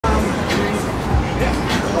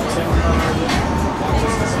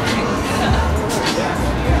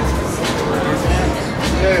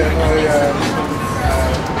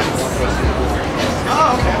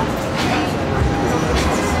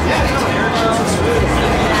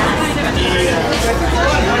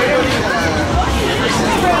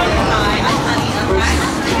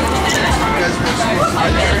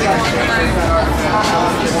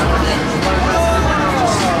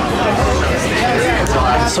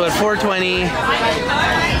So at 420,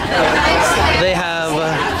 they have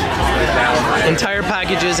entire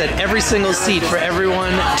packages at every single seat for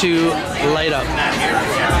everyone to light up.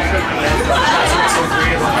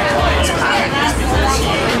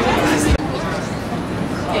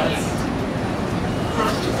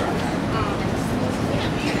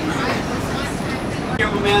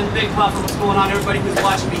 Man, Big Puff, what's going on? Everybody who's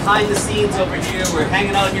watching behind the scenes over here, we're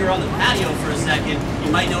hanging out here on the patio for a second.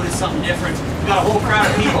 You might notice something different. We've got a whole crowd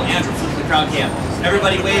of people. Andrew, flip the crowd cam.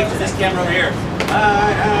 Everybody wave to this camera over here.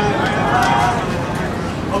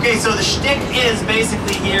 Okay, so the shtick is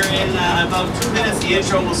basically here in about 2 minutes, the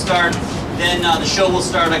intro will start, then the show will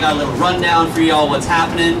start. I got a little rundown for y'all what's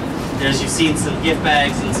happening. You've seen some gift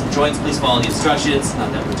bags and some joints. Please follow the instructions. Not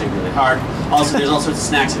that particularly hard. Also, there's all sorts of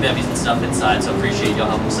snacks and bevies and stuff inside, so I appreciate y'all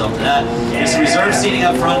helping yourself to that. There's some reserved seating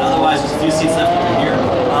up front. Otherwise, there's a few seats left over here.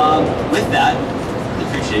 With that, I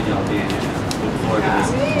appreciate y'all being here. Looking forward to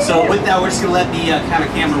this. So with that, we're just going to let the kind of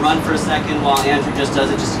camera run for a second while Andrew just does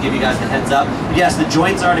it, just to give you guys the heads up. But yes, the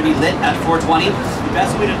joints are to be lit at 420. The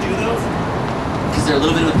best way to do those, because they're a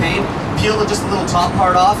little bit of a pain, peel just the little top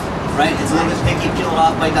part off. Right? It's a little bit picky, peel it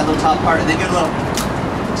off, bite that little top part, and then get a little,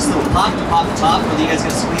 just a little pop to pop the top, whether you guys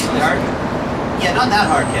gonna squeeze really hard. Yeah, not that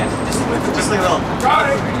hard, Ken. Just like a little,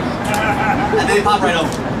 and then they pop right over.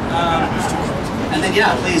 And then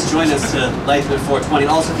yeah, please join us to light at 420. And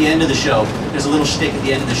also at the end of the show, there's a little shtick at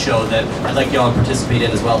the end of the show that I'd like y'all to participate in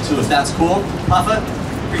as well too, if that's cool. Puffa,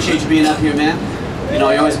 appreciate you being up here, man. You know,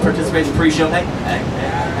 you always participate in the pre-show. Hey.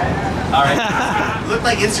 All right. Looked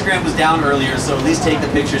like Instagram was down earlier, so at least take the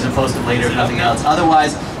pictures and post them later if nothing else.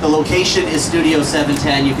 Otherwise, the location is Studio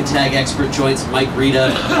 710. You can tag Expert Joints, Mike,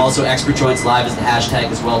 Rita. Also, Expert Joints Live is the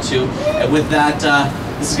hashtag as well too. And with that,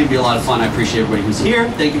 this is going to be a lot of fun. I appreciate everybody who's here.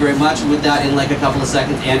 Thank you very much. And with that, in like a couple of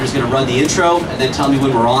seconds, Andrew's going to run the intro and then tell me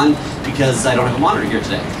when we're on, because I don't have a monitor here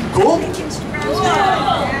today. Cool?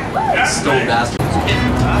 Stone bastard.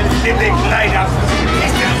 Big light up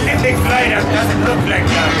doesn't look like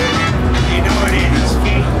that. You know what it is,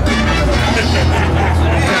 okay?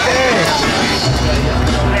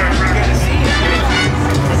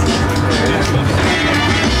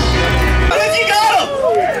 You got him!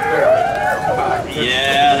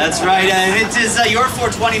 Yeah, that's right. If it is your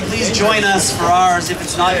 420, please join us for ours. If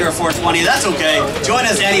it's not your 420, that's okay. Join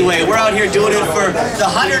us anyway. We're out here doing it for the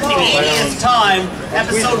 180th time,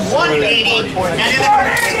 episode 180, and in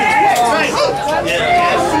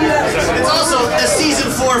it's also the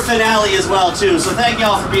season 4 finale as well too. So thank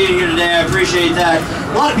y'all for being here today. I appreciate that.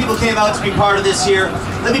 A lot of people came out to be part of this here.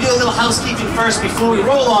 Let me do a little housekeeping first before we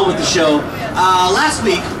roll on with the show. Last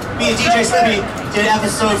week, me and DJ Slippy did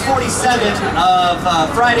episode 47 of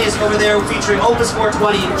Fridays over there featuring Opus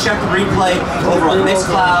 420. You can check the replay over on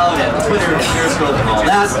Mixcloud and Twitter and Periscope and all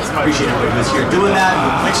that. Appreciate everybody who's here doing that.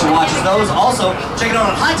 Make sure you watch those. Also, check it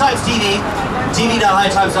out on High Times TV,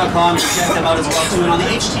 tv.hightimes.com. Check them out as well too, and on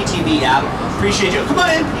the HTTV app. Appreciate you. Come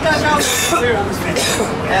on in, you guys go.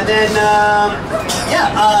 And then,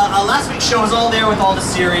 last week's show is all there with all the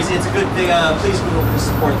series. It's a good thing. Please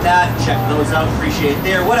support that. Check those out. Appreciate it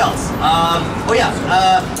there. What else?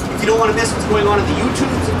 If you don't want to miss what's going on in the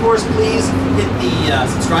YouTubes, of course, please hit the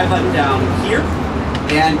subscribe button down here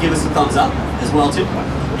and give us a thumbs up as well too.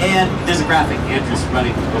 And there's a graphic. Andrew's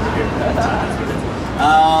running over here.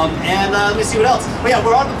 Let me see what else. Oh yeah,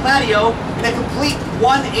 we're on the patio in a complete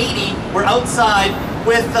 180. We're outside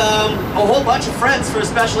with a whole bunch of friends for a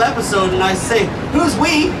special episode, and I say, who's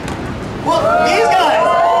we? Well, these guys!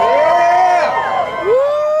 Yeah!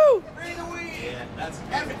 Woo! Bring the weed! Yeah, that's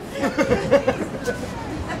everything.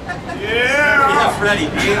 Yeah, Freddie,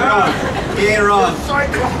 he ain't wrong. He ain't wrong.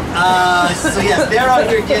 So yes, they're out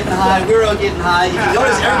here getting high, we're out getting high. You can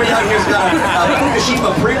notice everybody out here's got a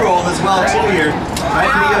Fukushima pre-roll as well too here. Right,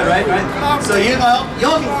 pretty good, right? So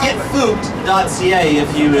y'all can get fooked.ca if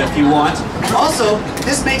you want. Also,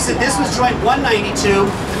 this was joint 192,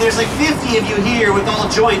 and there's like 50 of you here with all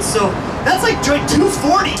joints, so that's like joint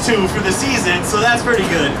 242 for the season, so that's pretty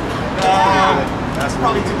good. That's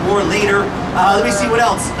probably do more later. Let me see what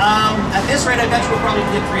else. At this rate, I bet you we'll probably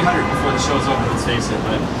hit 300 before the show's over, let's face it.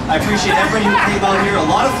 But I appreciate everybody who came out here. A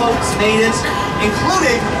lot of folks made it,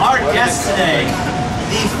 including our guest today,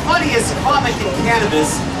 the funniest comic in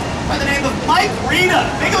cannabis, by the name of Mike Rita.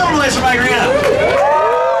 Make a little noise for Mike Rita.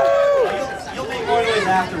 You'll make more noise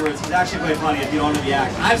afterwards. He's actually quite funny if you don't know the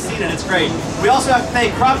act. I've seen it, it's great. We also have to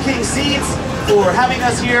thank Crop King Seeds for having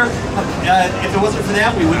us here. If it wasn't for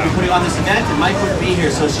them, we wouldn't be putting on this event, and Mike wouldn't be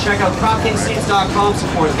here. So check out cropkingseeds.com,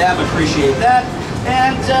 support them, appreciate that.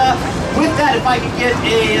 And with that, if I could get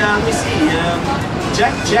a, let me see,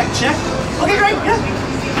 check. Okay, great, yeah.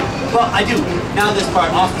 Well, I do. Now this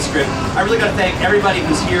part, off the script. I really got to thank everybody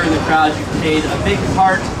who's here in the crowd. You played a big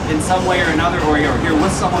part in some way or another, or you're here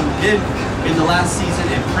with someone who did in the last season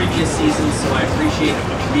and previous seasons, so I appreciate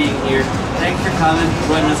being here. Thank you for coming,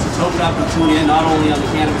 joining us to token up and tune in, not only on the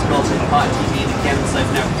Cannabis, but also the Pod TV, the Cannabis Life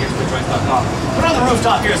Network, here at SwitchRights.com, but on the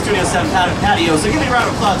rooftop here at Studio 7 patio, so give me a round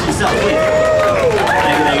of applause for yourself, please.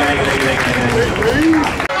 Thank you.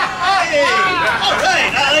 Alright,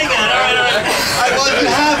 I like that, alright. Well, if you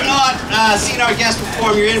have not seen our guest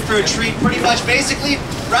perform, you're in for a treat. Pretty much, basically,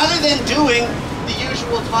 rather than doing the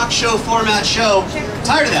usual talk show format show, I'm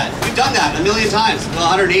tired of that. We've done that a million times. Well,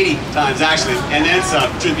 180 times, actually, and then some,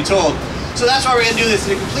 truth be told. So that's why we're going to do this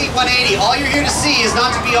in a complete 180. All you're here to see is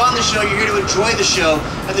not to be on the show, you're here to enjoy the show,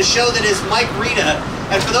 and the show that is Mike Rita.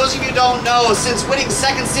 And for those of you who don't know, since winning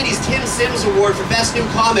Second City's Tim Sims Award for Best New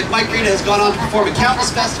Comic, Mike Rita has gone on to perform at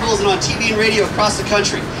countless festivals and on TV and radio across the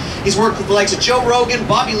country. He's worked with the likes of Joe Rogan,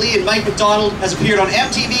 Bobby Lee, and Mike McDonald, has appeared on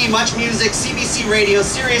MTV, Much Music, CBC Radio,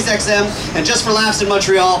 Sirius XM, and Just for Laughs in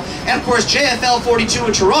Montreal, and of course JFL 42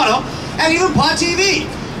 in Toronto, and even Pod TV.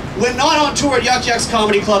 When not on tour at Yuck Yuck's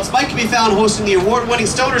comedy clubs, Mike can be found hosting the award-winning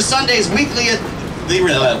Stoner Sundays weekly at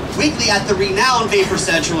the renowned Vapor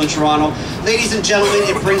Central in Toronto. Ladies and gentlemen,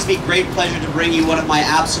 it brings me great pleasure to bring you one of my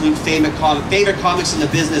absolute favorite comics in the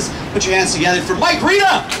business. Put your hands together for Mike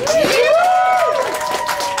Rita!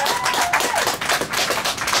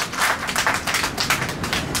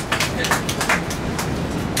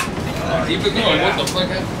 Keep it going, what the fuck?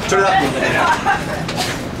 Turn it up.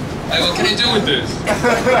 Hey, what can I do with this?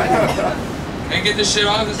 Can I get this shit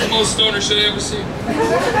on? This is the most stoner shit I ever seen.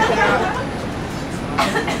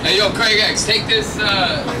 Hey, yo, Craig X, take this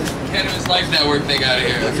Cannabis Life Network thing out of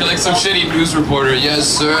here. I feel like some shitty news reporter. Yes,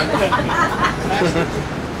 sir.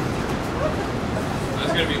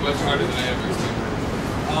 That's gonna be much harder than I ever expected.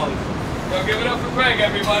 Yo, give it up for Craig,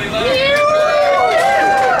 everybody. Let him hear it.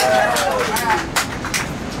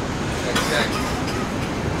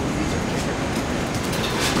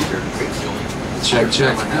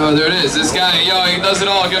 Check. Oh, there it is. This guy, yo, he does it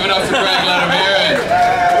all. Give it up for Craig. Let him hear it.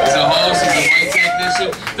 He's a host. He's a mic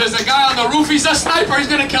technician. There's a guy on the roof. He's a sniper. He's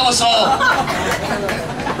gonna kill us all.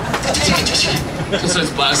 Just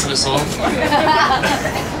starts blasting us all.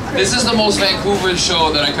 This is the most Vancouver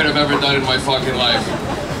show that I could have ever done in my fucking life.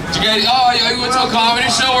 Did you guys? Oh, you went to a comedy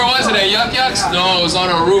show? Where was it? At Yuck Yucks? No, it was on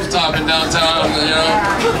a rooftop in downtown. You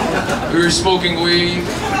know, we were smoking weed.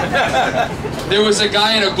 There was a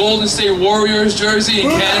guy in a Golden State Warriors jersey in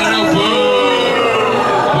Canada. Boom!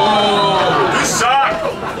 Boom! You suck!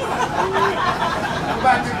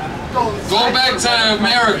 Go back to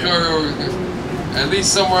America, or at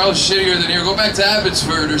least somewhere else shittier than here. Go back to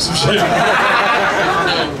Abbotsford or some shit.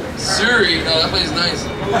 No, Surrey, no, that place is nice.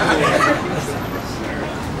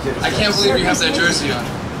 I can't believe you have that jersey on.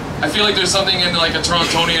 I feel like there's something in like a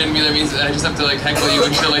Torontonian in me that means that I just have to like heckle you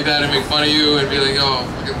and shit like that and make fun of you and be like, oh,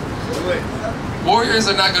 fucking... Warriors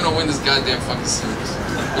are not gonna win this goddamn fucking series.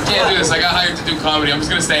 We can't do this. I got hired to do comedy. I'm just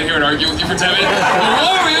gonna stand here and argue with you for 10 minutes. The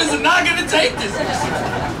Warriors are not gonna take this.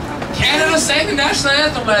 Canada sang the national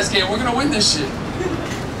anthem last game. We're gonna win this shit.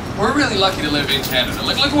 We're really lucky to live in Canada.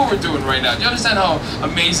 Like, look what we're doing right now. Do you understand how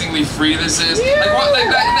amazingly free this is? Like, what, like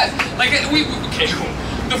that, okay.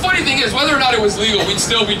 The funny thing is, whether or not it was legal, we'd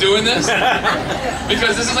still be doing this.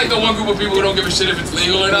 Because this is like the one group of people who don't give a shit if it's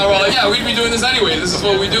legal or not. We're all like, yeah, we'd be doing this anyway. This is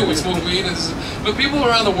what we do. We smoke weed. And this is... But people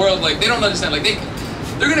around the world, like, they don't understand. Like,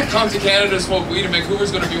 they're gonna come to Canada to smoke weed, and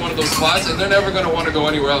Vancouver's gonna be one of those spots, and they're never gonna want to go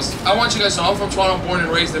anywhere else. I want you guys to know, I'm from Toronto, born and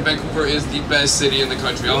raised, and Vancouver is the best city in the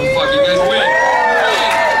country. I'll fucking guys win.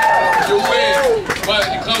 You win. But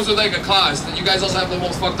it comes with like a cost, and you guys also have the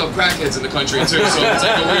most fucked up crackheads in the country too, so it's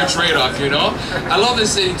like a weird trade-off, you know? I love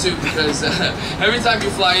this city too, because every time you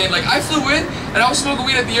fly in, like I flew in, and I was smoking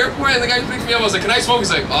weed at the airport, and the guy picked me up, I was like, can I smoke?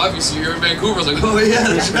 He's like, obviously you're in Vancouver. I was like, oh yeah,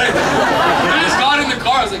 that's right. I just got in the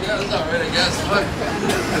car, I was like, yeah, that's alright, I guess. But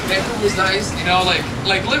Vancouver's nice, you know,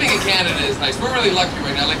 like living in Canada is nice. We're really lucky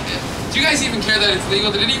right now. Like, do you guys even care that it's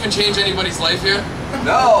legal? Did it even change anybody's life here?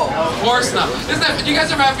 No. Of course not. Isn't that, do you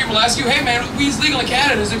guys ever have people ask you, hey man, weed's legal in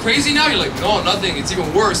Canada, is it crazy now? You're like, no, nothing, it's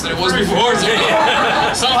even worse than it was before. So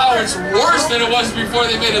somehow it's worse than it was before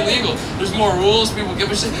they made it legal. There's more rules, people give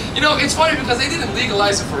a shit. You know, it's funny because they didn't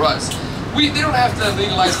legalize it for us. They don't have to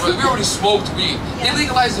legalize it for us. We already smoked weed. They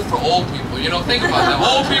legalized it for old people, you know, think about that.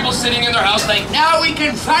 Old people sitting in their house like, now we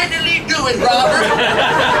can finally do it, Robert.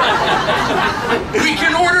 We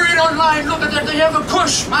can order it online, look at that, they have a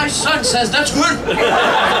push. My son says that's good.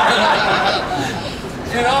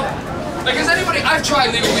 You know? Like, has anybody, I've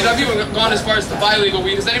tried legal weed, I've even gone as far as to buy legal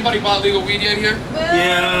weed. Has anybody bought legal weed yet here?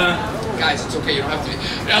 Yeah. guys, it's okay, you don't have to be.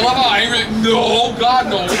 And I love how angry, no, God,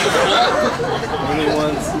 no, what the fuck? Only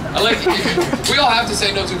once. I like, we all have to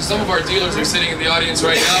say no to, because some of our dealers are sitting in the audience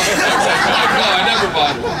right now. Like, no, I never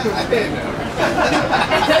bought it.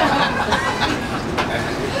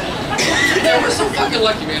 Yeah, we're so fucking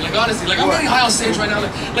lucky, man. Like, honestly, like, I'm getting high on stage right now.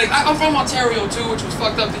 Like I'm from Ontario, too, which was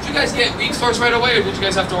fucked up. Did you guys get weed stores right away, or did you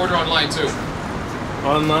guys have to order online, too?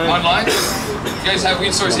 Online. Online? You guys have weed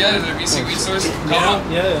stores yet? Is there BC weed stores? Yeah.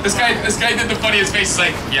 This guy did the funniest face. He's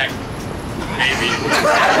like, yeah, maybe.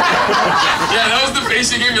 Yeah, that was the face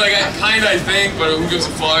he gave me. Like, I think, but who gives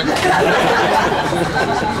a fuck?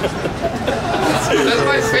 That's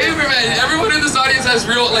my favorite, man. Everyone in this audience has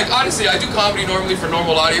real, like, honestly, I do comedy normally for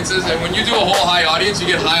normal audiences, and when you do a whole high audience, you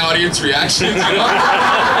get high audience reactions, you know?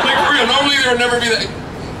 Like, for real, normally there would never be that.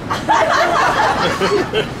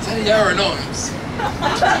 Is that a yeah or no?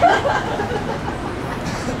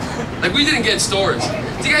 Like, we didn't get stores.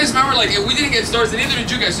 Do you guys remember, like, we didn't get stores, and neither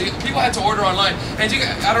did you guys. So people had to order online. And you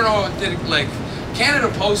guys, I don't know, like, Canada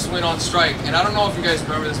Post went on strike, and I don't know if you guys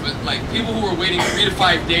remember this, but, like, people who were waiting 3 to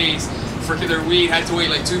 5 days for their weed had to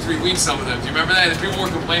wait like 2-3 weeks, some of them. Do you remember that? And people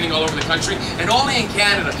were complaining all over the country, and only in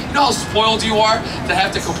Canada. You know how spoiled you are to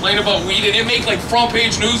have to complain about weed, and it make like front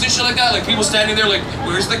page news and shit like that, like people standing there like,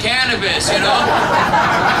 where's the cannabis, you know?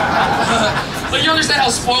 Like, you understand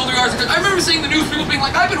how spoiled we are? I remember seeing the news, people being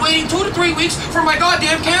like, I've been waiting 2 to 3 weeks for my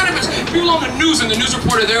goddamn cannabis. People on the news, and the news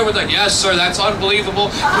reporter there was like, yes sir, that's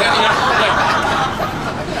unbelievable.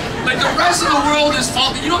 Like, the rest of the world is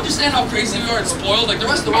falling. You don't understand how crazy we are and spoiled. Like, the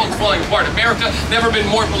rest of the world is falling apart. America never been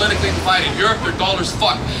more politically divided. Europe, their dollar's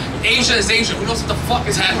fucked. Asia is Asia. Who knows what the fuck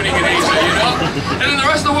is happening in Asia, you know? And then the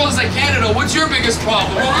rest of the world is like, Canada, what's your biggest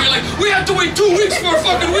problem? Well, we're like, we have to wait 2 weeks for our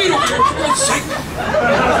fucking weed over here.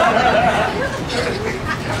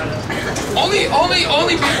 Only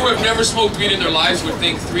people who have never smoked weed in their lives would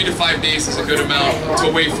think 3 to 5 days is a good amount to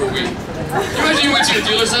wait for weed. You imagine you went to your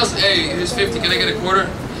dealer's house, hey, here's 50, can I get a quarter?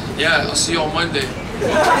 Yeah, I'll see you on Monday.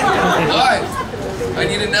 Why? I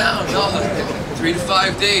need it now. No, 3 to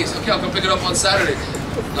 5 days. Okay, I'll come pick it up on Saturday.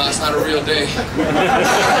 No, it's not a real day.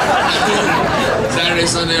 Saturday,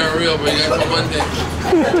 Sunday aren't real, but you gotta come Monday.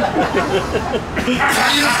 3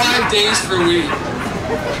 to 5 days for weed.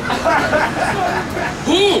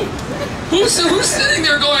 Who's sitting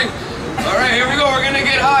there going, all right, here we go, we're gonna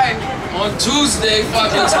get high. On Tuesday,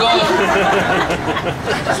 fuck, let's go.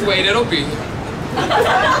 Just wait, it'll be here.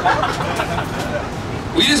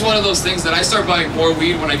 Weed is one of those things that I start buying more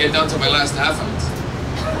weed when I get down to my last half ounce.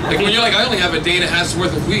 Like, when you're like, I only have a day and a half's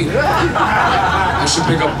worth of weed. I should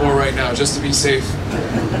pick up more right now just to be safe.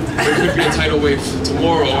 There could be a tidal wave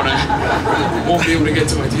tomorrow and I won't be able to get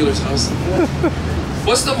to my dealer's house.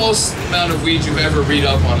 What's the most amount of weed you've ever read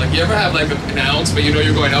up on? Like, you ever have like an ounce, but you know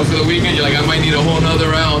you're going out for the weekend, you're like, I might need a whole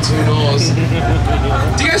nother ounce, who knows?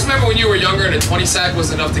 Do you guys remember when you were younger and a 20 sack was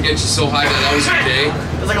enough to get you so high that was your day?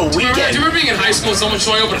 It was like a weekend. Do you remember being in high school and someone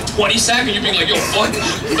showing up with a 20 sack and you being like, yo, fuck,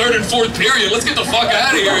 3rd and 4th period, let's get the fuck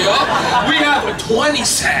out of here, yo. We have a 20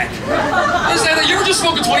 sack. You ever just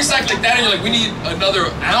smoke a 20 sack like that and you're like, we need another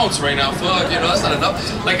ounce right now, fuck, you know, that's not enough.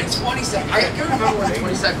 Like a 20 sack, I can't remember when a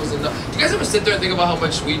 20 sack was enough. Do you guys ever sit there and think about how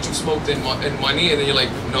much weed you smoked in money and then you're like,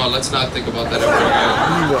 no, let's not think about that ever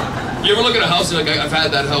again. You ever look at a house and you're like, I've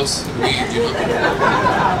had that house in weed, you know?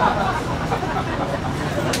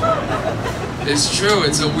 It's true,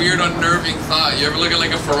 it's a weird, unnerving thought. You ever look at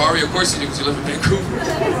like a Ferrari? Of course you do, because you live in Vancouver.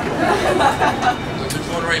 There's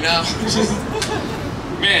one right now.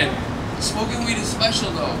 Man, smoking weed is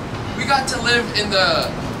special though. We got to live in the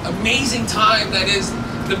amazing time that is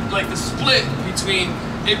the split between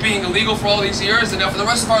it being illegal for all these years, and now for the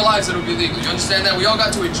rest of our lives it'll be legal. You understand that? We all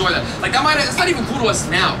got to enjoy that. Like, it's not even cool to us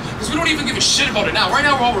now, because we don't even give a shit about it now. Right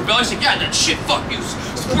now we're all rebellious, like, yeah, that shit, fuck you.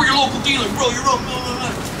 Support your local dealer, bro, you're wrong, blah, blah,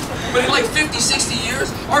 blah. But in like 50, 60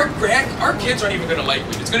 years, our kids aren't even gonna like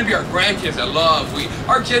weed. It's gonna be our grandkids that love weed.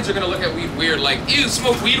 Our kids are gonna look at weed weird, like, ew,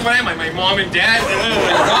 smoke weed when I'm my mom and dad.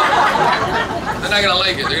 They're not gonna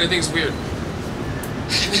like it. They're gonna think it's weird.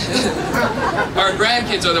 Our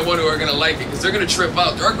grandkids are the one who are gonna like it, because they're gonna trip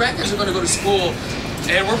out. Our grandkids are gonna go to school,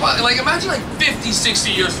 and we're probably, like, imagine like 50,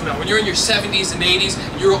 60 years from now, when you're in your 70s and 80s,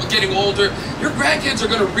 you're getting older, your grandkids are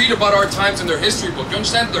gonna read about our times in their history book. You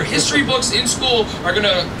understand? Their history books in school are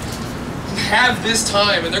gonna have this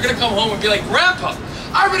time, and they're gonna come home and be like, Grandpa,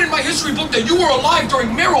 I read in my history book that you were alive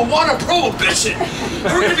during marijuana prohibition.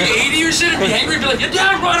 And we're gonna be 80 or shit and be angry and be like, you're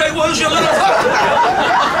damn right I was, you little fuck.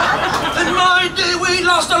 In my day, we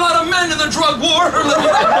lost a lot of men in the drug war.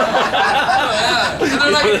 Yeah. And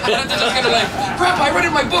they're they're just gonna like, crap, I read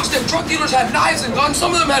in my books that drug dealers had knives and guns.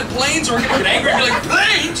 Some of them had planes, or we're gonna get angry and be like,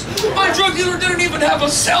 planes? My drug dealer didn't even have a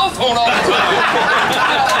cell phone all the time.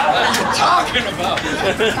 What are you talking about?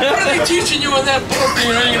 What are they teaching you in that book that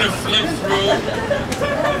you're gonna flip through?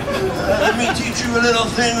 Let me teach you a little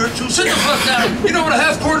thing or two. Sit the fuck down. You know what a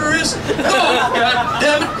half quarter is? No, god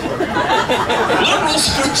damn it.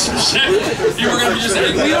 Liberals or some shit. You were gonna be just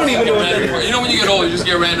angry. We don't even know what that is. You know when you get old, you just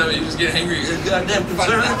get random, you just get angry. Goddamn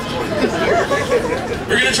conservative.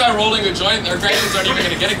 You're gonna try rolling a joint, our grandkids aren't even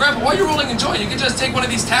gonna get it. Grandpa, why are you rolling a joint? You can just take one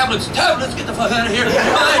of these tablets. Tablets, get the fuck out of here.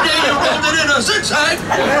 My day, you rolled it in a zigzag.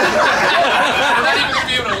 We're not even gonna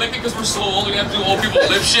be able to lick it because we're so old. We have to do old people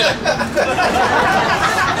live shit.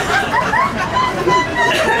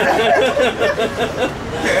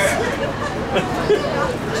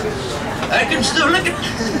 I can still lick it.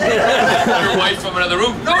 Your wife from another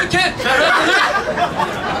room. No, I can't.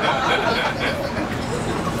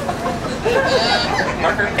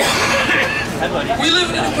 We live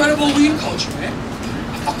in an incredible weed culture, man. I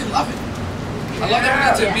fucking love it. I love that we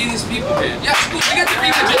get to be these people, man. Yeah, we get to be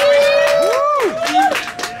that generation.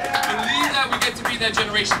 Believe that we get to be that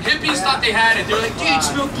generation. Hippies thought they had it. They were like, dude,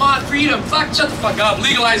 smoke pot, freedom. Fuck, shut the fuck up.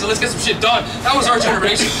 Legalize it. Let's get some shit done. That was our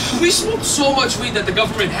generation. We smoked so much weed that the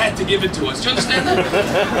government had to give it to us. Do you understand that?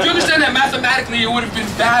 Do you understand that mathematically it would have been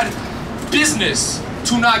bad business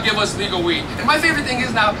to not give us legal weed? And my favorite thing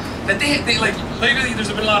is now that they like, lately there's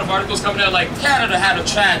been a lot of articles coming out like Canada had a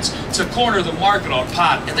chance to corner the market on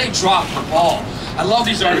pot, and they dropped the ball. I love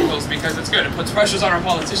these articles because it's good. It puts pressures on our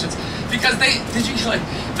politicians because they're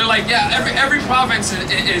like, yeah, every province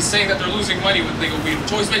is saying that they're losing money with legal weed,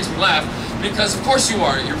 which always makes me laugh because of course you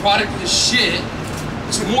are. Your product is shit.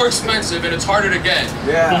 It's more expensive and it's harder to get.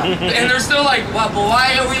 Yeah. And they're still like, well, but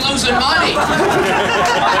why are we losing money?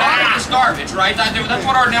 It's garbage, right? That's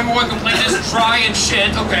what our #1 complaint is, dry and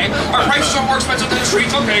shit, okay. Our prices are more expensive than the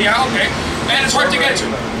streets, okay, yeah, okay. And it's hard to get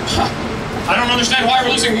to. I don't understand why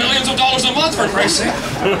we're losing millions of dollars a month for Christ's sake.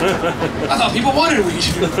 I thought people wanted weed.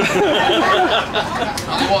 They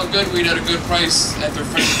want good weed at a good price at their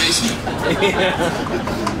friend's basement.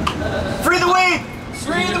 Free the weed!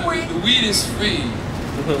 Free the weed! The weed is free.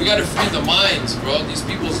 We gotta free the minds, bro. These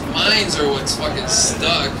people's minds are what's fucking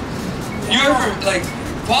stuck. You ever, like,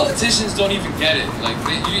 politicians don't even get it. Like,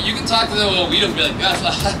 you can talk to them about weed and be like,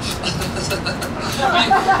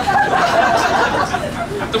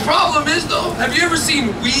 the problem is, though, have you ever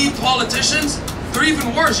seen weed politicians? They're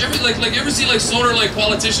even worse. You ever see like stoner like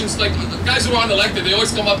politicians, like guys who are unelected, they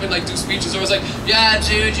always come up and like do speeches. Always like, yeah,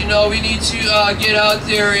 dude, you know, we need to get out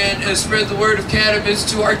there and spread the word of cannabis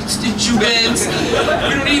to our constituents.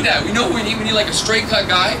 We don't need that. We know what we need. We need like a straight cut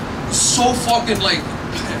guy who's so fucking like,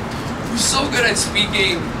 who's so good at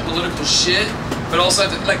speaking political shit, but also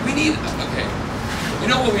like we need. Okay, you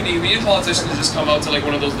know what we need? We need politicians to just come out to like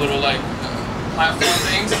one of those little like platform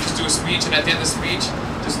things and just do a speech, and at the end of the speech,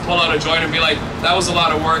 just pull out a joint and be like, that was a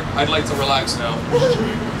lot of work, I'd like to relax now.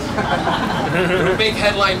 It would make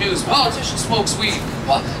headline news, politician smokes weed.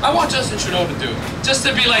 Well, I want Justin Trudeau to do it. Just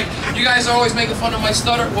to be like, you guys are always making fun of my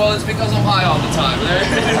stutter? Well, it's because I'm high all the time.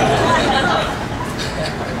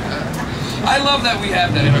 I love that we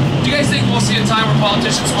have that. Do you guys think we'll see a time where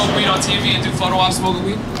politicians smoke weed on TV and do photo ops smoking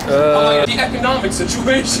weed? Like the economic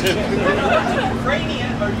situation.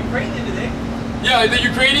 Ukrainian today. Yeah, the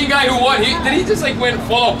Ukrainian guy who won, did he just like win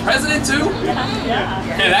full president too?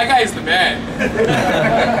 Yeah, that guy's the man.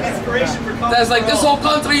 Inspiration for That's like, this whole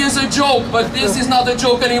country is a joke, but this is not a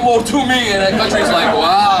joke anymore to me. And that country's like,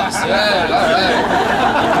 wow, sad, all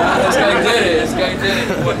right. This guy did it, this guy did it.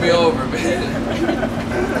 He won me over, man.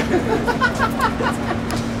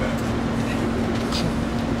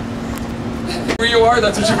 Where you are,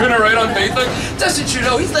 that's what you're gonna write on Facebook? Justin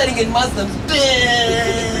Trudeau, he's letting in Muslims.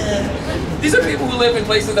 These are people who live in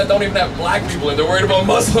places that don't even have black people and they're worried about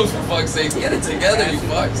Muslims, for fuck's sake. Get it together, you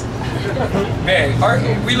fucks. Man,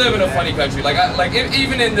 we live in a funny country.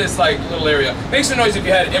 Even in this like little area. Make some noise if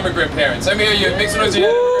you had immigrant parents. I mean, make some noise if you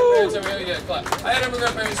had immigrant parents. I had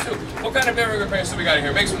immigrant parents too. What kind of immigrant parents do we got in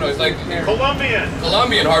here? Make some noise. Like here. Colombian,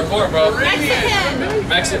 hardcore, bro.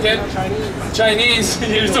 Mexican. Chinese.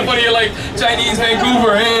 You're somebody you're like Chinese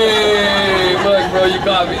Vancouver. Hey, fuck, bro, you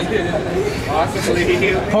got me.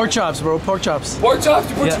 Pork chops, bro. Pork chops. Pork chops?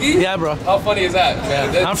 You Portuguese? Yeah, bro. How funny is that?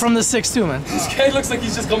 Man, I'm from the 6 too, man. This guy looks like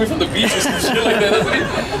he's just coming from the beach or some shit like that, doesn't he?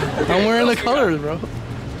 I'm wearing the colors, bro.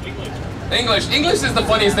 English is the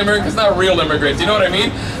funniest immigrant because it's not real immigrants, you know what I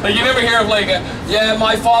mean? Like you never hear of like, yeah,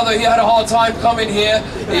 my father, he had a hard time coming here,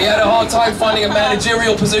 he had a hard time finding a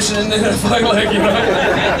managerial position in the like, you know?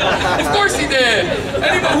 Of course he did!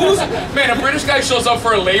 Man, a British guy shows up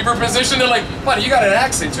for a labor position, they're like, buddy, you got an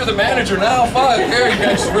accent, you're the manager now, fuck, here, you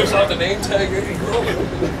guys just rips off the name tag,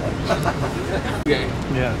 okay.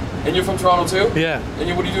 Yeah. And you're from Toronto too? Yeah.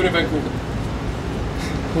 And what are you doing in Vancouver?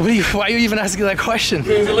 Why are you even asking that question?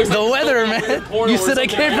 The like weather, man. You said I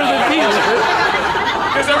came from the beach.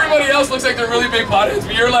 Because everybody else looks like they're really big potheads,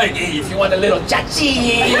 but you're like, hey, if you want a little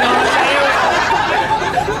chachi, you know what I'm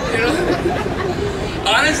saying?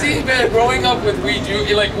 Honestly, man, growing up with weed,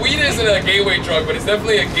 like weed isn't a gateway drug, but it's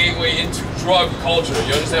definitely a gateway into drug culture.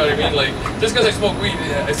 You understand what I mean? Like, just because I smoke weed,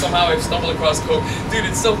 somehow I've stumbled across coke. Dude,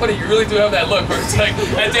 it's so funny. You really do have that look where it's like,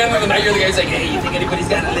 at the end of the night, you're the guy who's like, hey, you think anybody's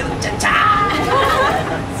got a little cha-cha?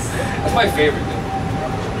 That's my favorite thing.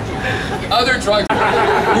 Other drugs.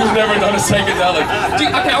 Who's never done a psychedelic? Dude,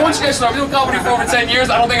 okay, I want you guys to know, I've been doing comedy for over 10 years.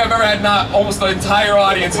 I don't think I've ever had almost the entire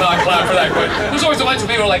audience not clap for that good. There's always a bunch of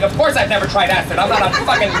people who are like, of course I've never tried acid. I'm not a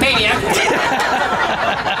fucking maniac.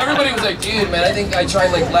 Everybody was like, dude, man, I think I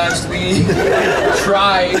tried like last week.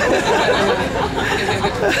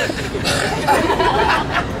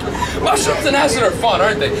 Mushrooms and acid are fun,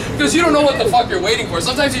 aren't they? Because you don't know what the fuck you're waiting for.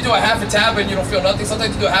 Sometimes you do a half a tab and you don't feel nothing.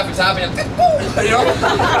 Sometimes you do a half a tab and you're like, you know?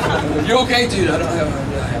 You okay, dude? I don't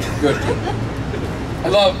have good. I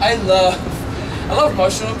love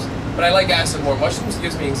mushrooms, but I like acid more. Mushrooms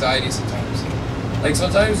gives me anxiety sometimes. Like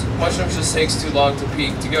sometimes mushrooms just takes too long to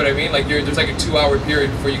peak. Do you get what I mean? Like there's like a 2-hour period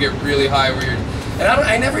before you get really high where you're. And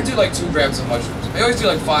I never do like 2 grams of mushrooms. I always do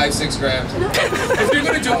like 5-6 grams. If you're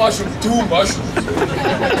gonna do mushrooms, do mushrooms.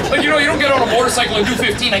 Like you know, you don't get on a motorcycle and do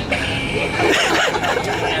 15 like.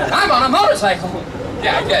 I'm on a motorcycle.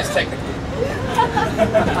 Yeah, I guess technically.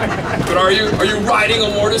 But are you riding a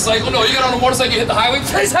motorcycle? No, you get on a motorcycle, you hit the highway,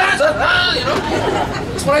 face hands, you know?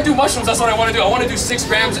 Because when I do mushrooms, that's what I want to do. I want to do 6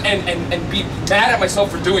 grams and be mad at myself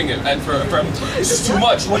for doing it. And for it's just too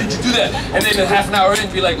much. Why did you do that? And then half an hour in,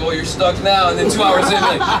 be like, oh, you're stuck now. And then 2 hours in,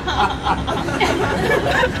 like,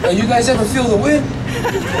 you guys ever feel the wind?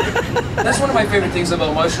 That's one of my favorite things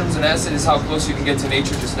about mushrooms and acid is how close you can get to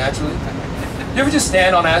nature just naturally. You ever just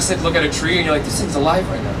stand on acid, look at a tree, and you're like, this thing's alive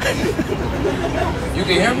right now. You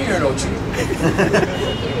can hear me or no, tree?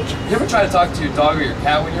 You ever try to talk to your dog or your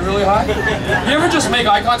cat when you're really high? You ever just make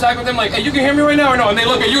eye contact with them like, hey, you can hear me right now or no? And they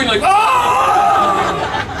look at you and you're like, oh!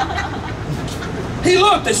 He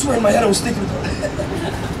looked! I swear in my head I was thinking about it.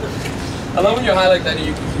 I love when you're high like that and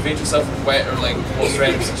you can convince yourself in wet or like most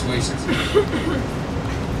random situations.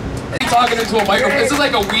 Talking into a microphone. This is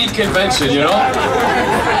like a weed convention, you know?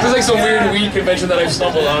 This is like some weird weed convention that I've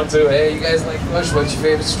stumbled onto. Hey, you guys like Bush? What's your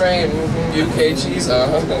favorite strain? UK cheese? I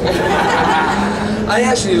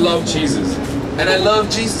actually love cheeses. And I love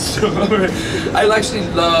cheeses. I actually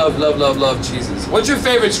love cheeses. What's your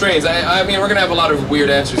favorite strains? I mean, we're gonna have a lot of weird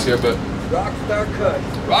answers here, but... Rockstar Kush.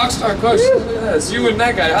 Rockstar Kush. Yeah, it's you and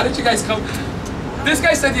that guy. How did you guys come... This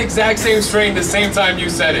guy said the exact same strain the same time you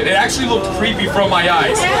said it. It actually looked creepy from my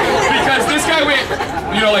eyes. Because this guy went,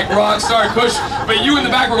 you know, like Rockstar Kush, but you in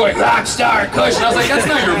the back were going, Rockstar Kush. And I was like, that's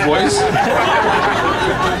not your voice.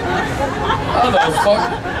 How the fuck?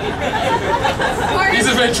 He's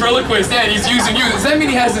a ventriloquist, yeah, he's using you. Does that mean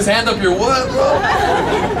he has his hand up your what, bro?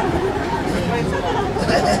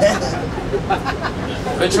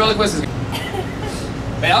 Ventriloquist is...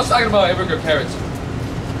 Man, I was talking about immigrant parents.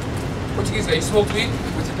 Portugese guy, you smoked weed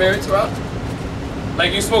with your parents around?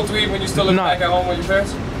 Like you smoked weed when you still lived back at home with your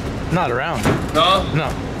parents? Not around. No?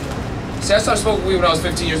 No. See, I started smoking weed when I was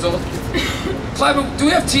 15 years old. Clive, do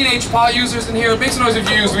we have teenage pot users in here? Make some noise if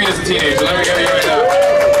you used weed as a teenager. Let me get you right now.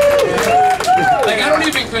 Like, I don't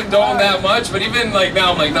even condone that much, but even like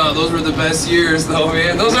now, I'm like, nah, those were the best years though,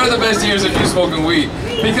 man. Those are the best years if you're smoking weed.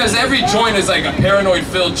 Because every joint is like a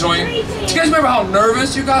paranoid-filled joint. Do you guys remember how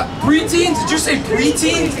nervous you got? Preteens? Did you say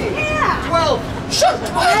preteens? Yeah. 12. Shut up.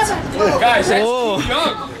 Guys, that's too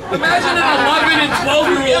young. Imagine an 11 and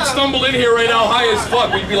 12-year-old stumble in here right now high as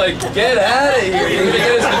fuck. We'd be like, get out of here. You're gonna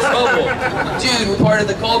get us in trouble. Dude, we're part of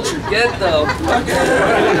the culture. Get the fuck out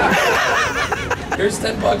of here. Here's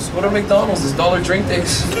 $10. Go to McDonald's. It's dollar drink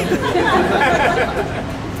days.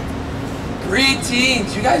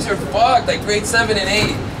 Preteens. You guys are fucked. Like grade 7 and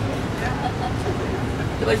 8.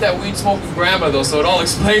 You're like that weed-smoking grandma, though, so it all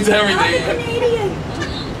explains everything. I'm Canadian.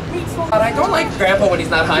 But I don't like grandpa when he's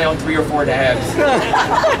not high on 3 or 4 dabs.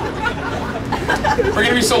 We're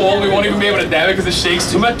gonna be so old we won't even be able to dab it because it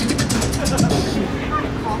shakes too much.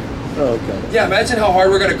 Oh, okay. Yeah, imagine how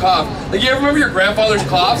hard we're gonna cough. Like, you ever remember your grandfather's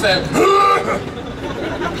cough that...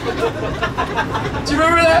 Do you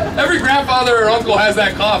remember that? Every grandfather or uncle has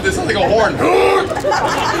that cough. This sounds like a horn.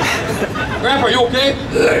 Grandpa, you okay?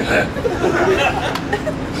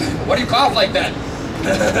 Why do you cough like that?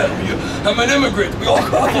 I'm an immigrant. We all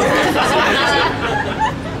cough like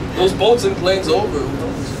that. Those boats and planes over.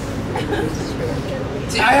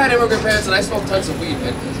 See, I had immigrant parents and I smoked tons of weed,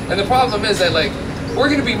 man. And the problem is that, like, we're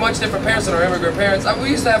gonna be much different parents than our immigrant parents. We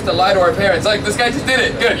used to have to lie to our parents. Like, this guy just did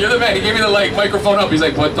it. Good, you're the man. He gave me the, like, microphone up. He's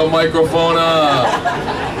like, put the microphone up.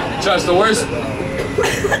 Josh, the worst.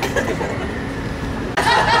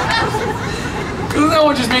 Doesn't that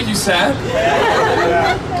one just make you sad?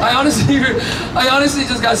 I honestly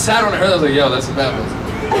just got sad when I heard that. I was like, yo, that's a bad one.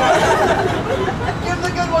 Give him the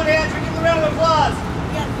good one, Andrew. Give him a round of applause.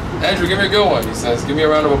 Andrew, give me a good one, he says. Give me a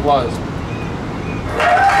round of applause.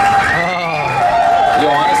 Yo,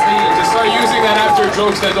 honestly, just start using that after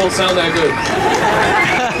jokes that don't sound that good.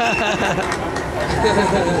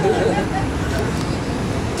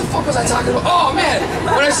 What the fuck was I talking about? Oh, man!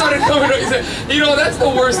 When I started coming, he said, you know, that's the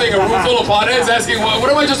worst thing. A room full of potheads asking, what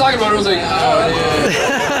am I just talking about? I was like, oh,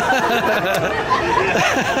 yeah.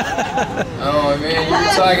 Oh, man, you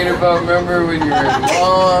were talking about, remember when you were in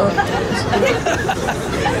law?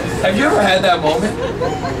 Have you ever had that moment?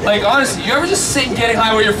 Like, honestly, you ever just sit getting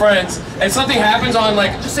high with your friends and something happens on,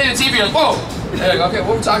 like, just say the TV, like, whoa! And you're like, okay,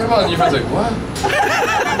 what are we talking about? And your friend's like, what?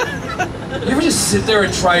 You ever just sit there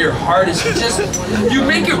and try your hardest? You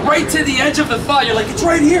make it right to the edge of the thought. You're like, it's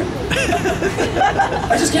right here.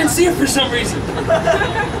 I just can't see it for some reason.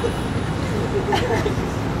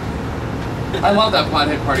 I love that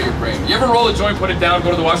pothead part of your brain. You ever roll a joint, put it down,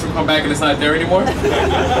 go to the washroom, come back, and it's not there anymore?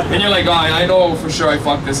 And you're like, oh, I know for sure I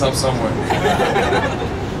fucked this up somewhere.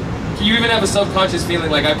 Can you even have a subconscious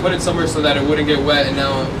feeling like I put it somewhere so that it wouldn't get wet and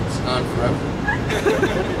now it's gone forever?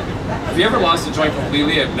 Have you ever lost a joint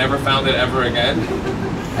completely and never found it ever again?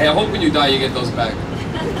 Hey, I hope when you die you get those back.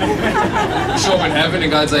 You show up in heaven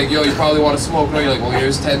and God's like, yo, you probably want to smoke. No, you're like, well,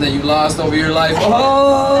 here's 10 that you lost over your life.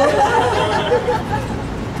 Oh!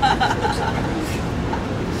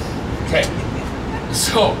 Okay,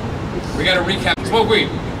 so we gotta recap. Smoke weed.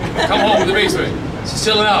 Come home to the basement. She's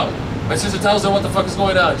chilling out. My sister tells her what the fuck is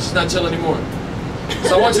going on. She's not chilling anymore.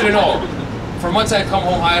 So I want you to know, for months I'd come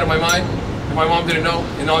home high out of my mind, and my mom didn't know.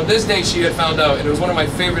 And on this day she had found out, and it was one of my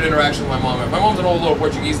favorite interactions with my mom. My mom's an old little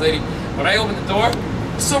Portuguese lady. When I opened the door, it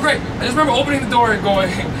was so great. I just remember opening the door and going,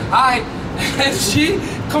 hi, and she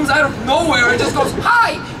comes out of nowhere and just goes,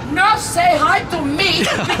 hi. Now say hi to me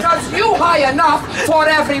because you high enough for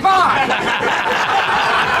everyone.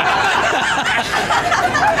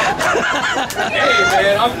 Hey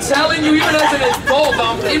man, I'm telling you, even as an adult,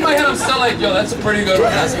 in my head I'm still like, yo, that's a pretty good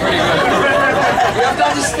one. That's pretty good. You have to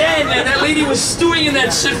understand, man. That lady was stewing in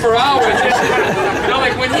that shit for hours. You know,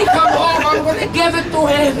 like when he come home, I'm gonna give it to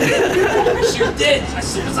him. She did. As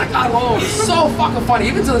soon as I got home, it's so fucking funny.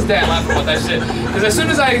 Even to this day, I laugh about that shit. Because as soon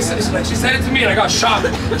as she said it to me, and I got shocked.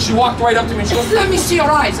 She walked right up to me and she goes, let me see your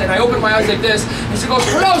eyes. And I opened my eyes like this. And she goes,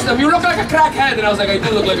 close them. You look like a crackhead. And I was like, I do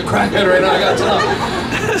look like a crackhead right now. I got to know.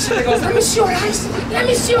 She goes, let me see your eyes. Let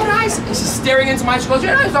me see your eyes. And she's staring into my eyes. She goes,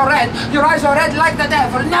 your eyes are red. Your eyes are red like the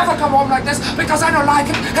devil. Never come home like this because I don't like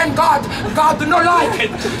it. And God do not like it.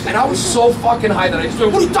 And I was so fucking high that I just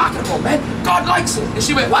went, what are you talking about, man? God likes it. And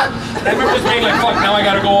she went, what? And I remember just being like, fuck, now I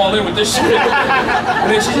gotta go all in with this shit. And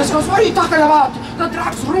then she just goes, what are you talking about? The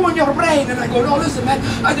drugs ruin your brain. And I go, no, listen, man.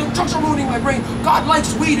 I do drugs are ruining my brain. God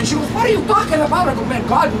likes weed. And she goes, what are you talking about? I go, man,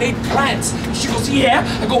 God made plants. And she goes, yeah.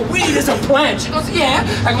 I go, weed is a plant. She goes, yeah.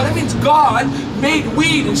 I go, that means God made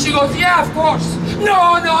weed. And she goes, yeah, of course.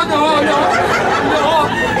 No,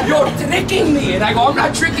 you're tricking me. And I go, I'm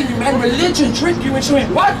not tricking you, man. Religion tricked you. And she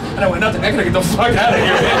went, what? And I went, nothing. I gotta get the fuck out of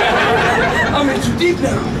here, man. I'm in too deep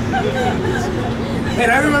now.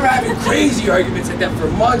 And I remember having crazy arguments like that for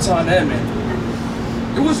months on end, man.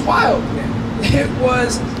 It was wild, man. It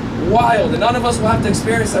was wild. And none of us will have to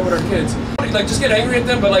experience that with our kids. Like, just get angry at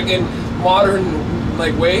them, but like in modern,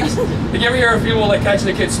 like, ways. Like, you ever hear of people like catching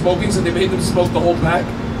their kids smoking, so they made them smoke the whole pack?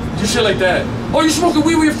 Just shit like that. Oh, you smoking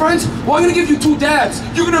weed with your friends? Well, I'm gonna give you 2 dabs.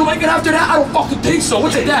 You're gonna like it after that? I don't fucking think so.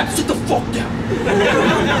 What's a dab? Sit the fuck down.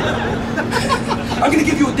 I'm gonna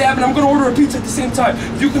give you a dab and I'm gonna order a pizza at the same time.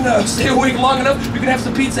 If you can stay awake long enough, you can have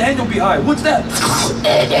some pizza and you'll be high. What's that?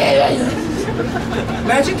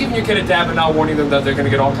 Imagine giving your kid a dab and not warning them that they're gonna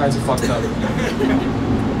get all kinds of fucked up.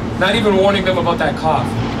 Not even warning them about that cough.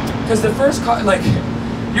 Because the first cough, like,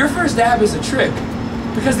 your first dab is a trick.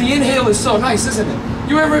 Because the inhale is so nice, isn't it?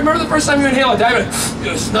 You ever remember the first time you inhale a dab and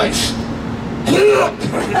it's nice.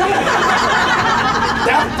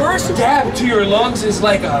 That first dab to your lungs is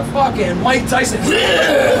like a fucking Mike Tyson.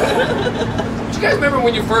 you guys remember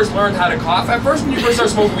when you first learned how to cough? At first, when you first start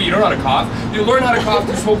smoking weed, you don't know how to cough. You learn how to cough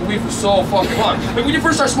through smoking weed for so fucking long. Like when you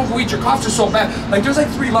first start smoking weed, your coughs are so bad. Like there's like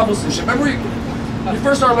 3 levels to this shit. Remember when you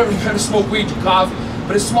first start learning how to smoke weed, you cough,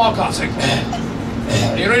 but it's small coughs, like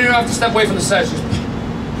you don't even have to step away from the session.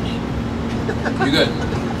 You're good.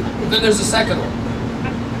 Then there's the second one,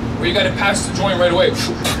 where you gotta pass the joint right away.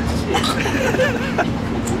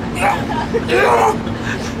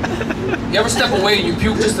 You ever step away and you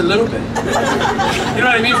puke just a little bit? You know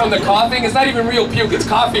what I mean? From the coughing, it's not even real puke, it's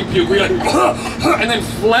coughing puke. Where you're like, and then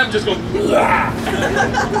phlegm just goes,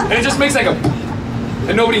 and it just makes like a,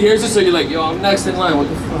 and nobody hears it, so you're like, yo, I'm next in line, what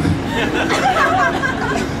the fuck?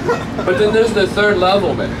 But then there's the third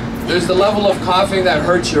level, man. There's the level of coughing that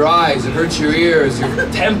hurts your eyes, it hurts your ears, your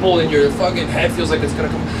temple and your fucking head feels like it's gonna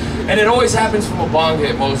come. And it always happens from a bong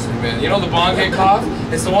hit mostly, man. You know the bong hit cough?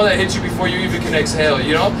 It's the one that hits you before you even can exhale,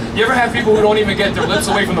 you know? You ever have people who don't even get their lips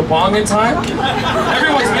away from the bong in time?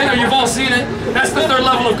 Everyone's been there, you've all seen it. That's the third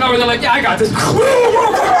level of cover. They're like, yeah, I got this.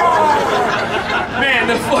 Man,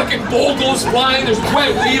 the fucking bowl goes flying, there's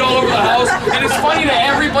wet weed all over the house, and it's funny to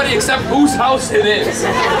everybody except whose house it is.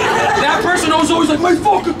 That person was always like, my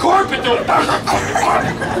fucking carpet! They're like,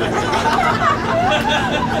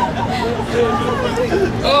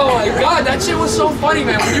 oh my god, that shit was so funny,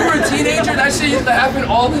 man. When you were a teenager, that shit used to happen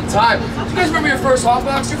all the time. Do you guys remember your first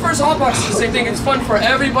hotbox? Your first hotbox is the same thing. It's fun for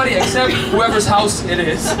everybody except whoever's house it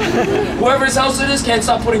is. Whoever's house it is can't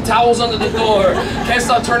stop putting towels under the door, can't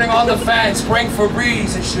stop turning on the fan, spraying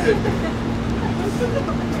Febreze and shit.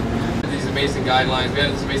 These amazing guidelines, we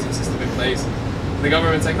had this amazing system in place. The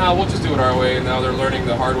government's like, nah, we'll just do it our way, and now they're learning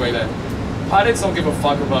the hard way that potheads don't give a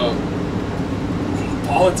fuck about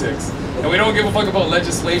politics. And we don't give a fuck about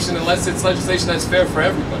legislation unless it's legislation that's fair for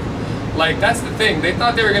everybody. Like, that's the thing. They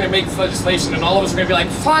thought they were going to make this legislation and all of us are going to be like,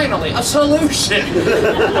 finally, a solution.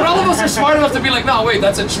 But all of us are smart enough to be like, no, wait,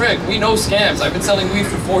 that's a trick. We know scams. I've been selling weed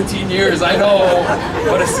for 14 years. I know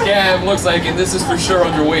what a scam looks like, and this is for sure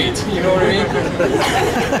underweight. You know what I mean?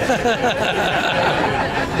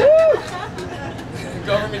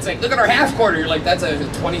 Government's like, look at our half quarter. You're like, that's a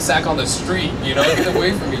 20 sack on the street, you know? Get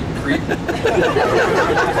away from me, creep.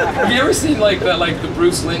 Have you ever seen like the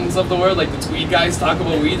Bruce Lins of the world, like the tweed guys talk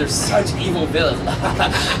about weed? They're such evil villains.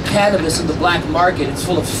 Cannabis in the black market, it's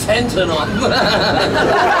full of fentanyl.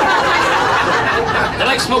 They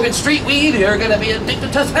like smoking street weed, you're gonna be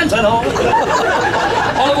addicted to fentanyl.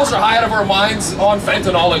 All of us are high out of our minds on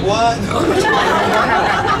fentanyl, like what?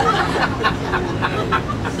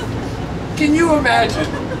 Can you imagine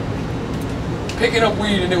picking up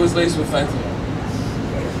weed and it was laced with fentanyl?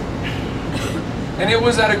 And it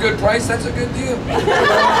was at a good price? That's a good deal.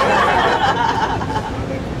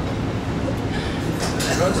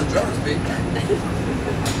 Drugs are drugs, baby.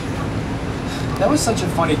 That was such a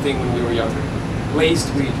funny thing when we were younger. Laced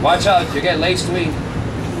weed. Watch out, you get laced weed.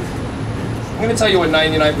 I'm gonna tell you what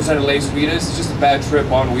 99% of laced weed is. It's just a bad trip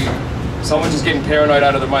on weed. Someone just getting paranoid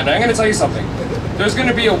out of their mind. Now, I'm gonna tell you something. There's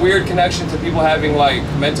gonna be a weird connection to people having like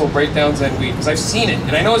mental breakdowns and weed, because I've seen it,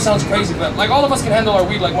 and I know it sounds crazy, but like all of us can handle our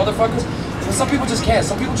weed like motherfuckers, but some people just can't.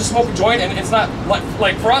 Some people just smoke a joint and it's not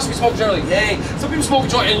like for us we smoke generally, yay. Some people smoke a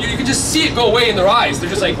joint and you can just see it go away in their eyes. They're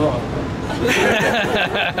just like, oh.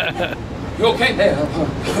 You okay? Hey,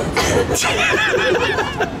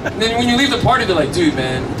 and then when you leave the party, they're like, dude,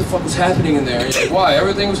 man, what the fuck was happening in there? And you're like, why?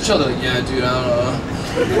 Everything was chill. They're like, yeah, dude, I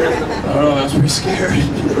don't know, I was pretty scared.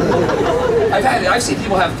 I've seen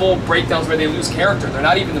people have full breakdowns where they lose character. They're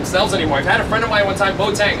not even themselves anymore. I've had a friend of mine one time,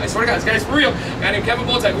 Boateng. I swear to God, this guy's for real. A guy named Kevin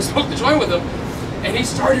Boateng, we smoked the joint with him, and he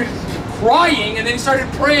started crying, and then he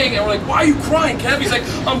started praying, and we're like, why are you crying, Kev? He's like,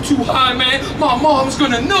 I'm too high, man. My mom's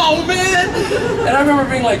gonna know, man. And I remember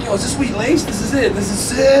being like, yo, is this weed laced? This is it. This is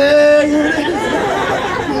sick.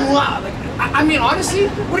 Wow. Like, I mean, honestly,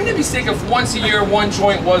 wouldn't it be sick if once a year one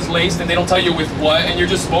joint was laced and they don't tell you with what, and you're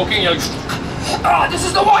just smoking, and you're like, oh, this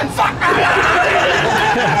is the one, fuck!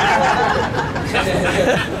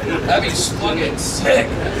 That'd be fucking sick.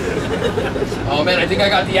 Oh man, I think I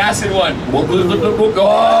got the acid one. Oh,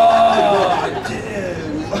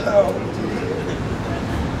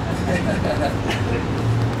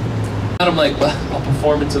 and I'm like, well, I'll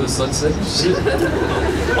perform into the sunset.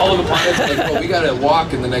 All of the pilots are like, oh, we gotta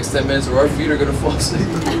walk in the next 10 minutes or our feet are gonna fall asleep.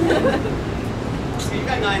 So you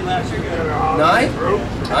got 9 laps, you're good. 9?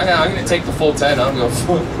 I'm gonna take the full 10, I'm going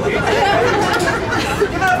full. Give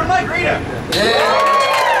it up for Mike Rita. Yeah.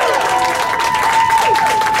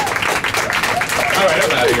 Alright,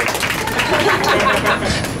 I'm out of here.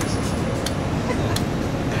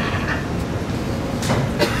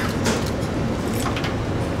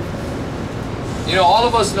 You know, all all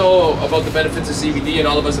of us know about the benefits of CBD, and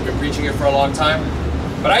all of us have been preaching it for a long time.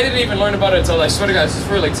 But I didn't even learn about it until, I swear to God, this is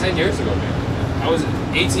for like 10 years ago, man. I was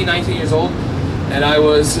 18, 19 years old, and I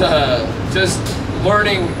was just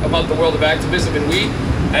learning about the world of activism and weed.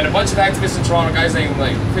 And a bunch of activists in Toronto, guys named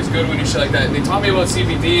like Chris Goodwin and shit like that, they taught me about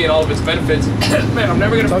CBD and all of its benefits. Man, I'm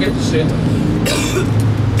never gonna forget this shit.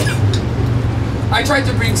 I tried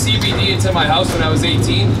to bring CBD into my house when I was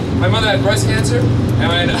 18. My mother had breast cancer, and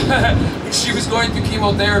when she was going through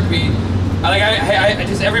chemotherapy,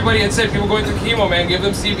 everybody had said, people going through chemo, man, give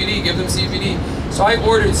them CBD, give them CBD. So I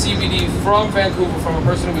ordered CBD from Vancouver from a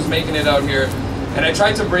person who was making it out here. And I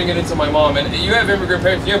tried to bring it into my mom. And you have immigrant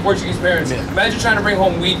parents, you have Portuguese parents. Yeah. Imagine trying to bring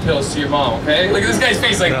home weed pills to your mom, okay? Look at this guy's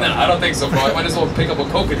face like, nah, I don't think so, bro. I might as well pick up a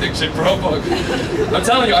coke addiction, bro. I'm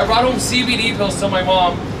telling you, I brought home CBD pills to my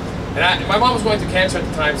mom. And my mom was going through cancer at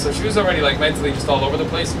the time, so she was already like mentally just all over the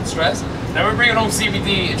place and stressed. And I remember bringing home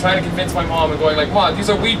CBD and trying to convince my mom and going like, Mom, these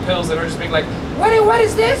are weed pills. And her just being like, what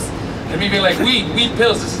is this? And me being like, weed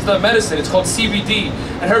pills, this is the medicine, it's called CBD.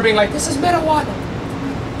 And her being like, this is marijuana.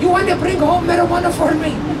 You want to bring home marijuana for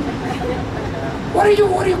me? What are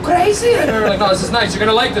you crazy? And they were like, no, this is nice, you're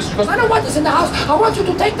gonna like this. She goes, I don't want this in the house. I want you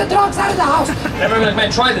to take the drugs out of the house. And I remember like,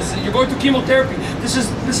 man, try this. You're going through chemotherapy. This is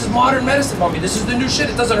modern medicine, mommy. This is the new shit.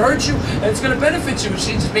 It doesn't hurt you, and it's gonna benefit you. And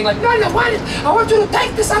she's just being like, no, I don't want it. I want you to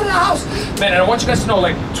take this out of the house. Man, and I want you guys to know,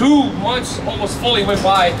 like 2 months almost fully went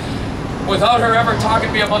by without her ever talking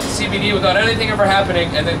to me about the CBD, without anything ever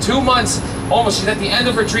happening. And then 2 months, almost, she's at the end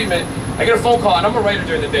of her treatment. I get a phone call, and I'm a writer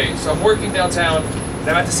during the day, so I'm working downtown, and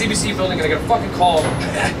I'm at the CBC building, and I get a fucking call,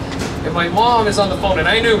 and my mom is on the phone, and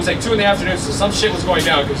I knew it was like 2 in the afternoon, so some shit was going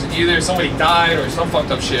down, because either somebody died or some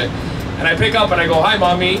fucked up shit. And I pick up, and I go, hi,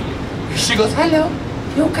 mommy. She goes, hello,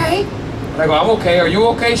 you okay? And I go, I'm okay, are you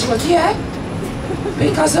okay? She goes, yeah,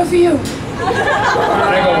 because of you. And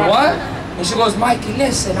I go, what? And she goes, Mikey,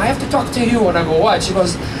 listen, I have to talk to you. And I go, what? She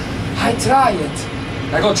goes, I try it.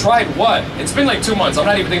 I go, tried what? It's been like 2 months. I'm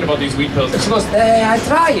not even thinking about these weed pills. And she goes, I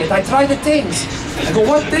try it. I try the things. I go,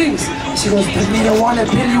 what things? She goes, the marijuana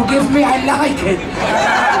pill you give me, I like it.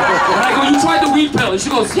 And I go, you tried the weed pill? And she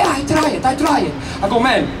goes, yeah, I try it. I go,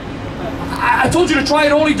 man, I told you to try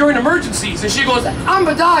it only during emergencies. And she goes, I'm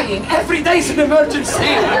dying. Every day's an emergency.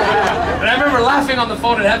 And I remember laughing on the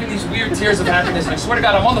phone and having these weird tears of happiness. And I swear to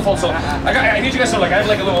God, I'm on the phone. So I need you guys to know, like, I have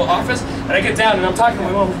like a little office. And I get down and I'm talking to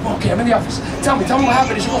my mom. Okay, I'm in the office. Tell me what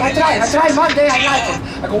happened. And she goes, I tried Monday, I like it.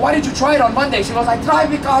 I go, why did you try it on Monday? She goes, I tried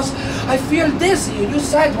because I feel dizzy. And you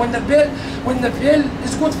said when the pill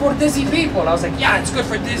is good for dizzy people. I was like, yeah, it's good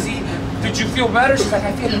for dizzy. Did you feel better? She's like,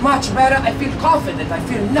 I feel much better. I feel confident. I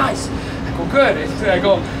feel nice. I go, good. I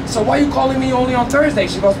go, so why are you calling me only on Thursday?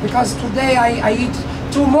 She goes, because today I eat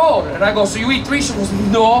 2 more. And I go, so you eat 3? She goes,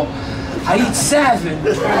 no, I eat 7.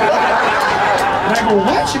 And I go,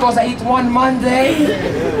 what? She goes, I eat 1 Monday,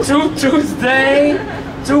 2 Tuesday,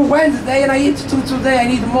 2 Wednesday, and I eat 2 today. I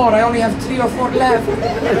need more. I only have 3 or 4 left.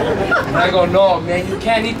 And I go, no, man, you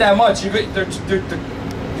can't eat that much. They're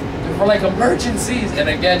for like emergencies. And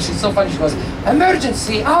again, she's so funny. She goes,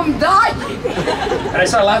 emergency, I'm dying. And I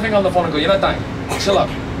start laughing on the phone and go, you're not dying. Chill out.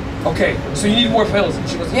 Okay, so you need more pills. And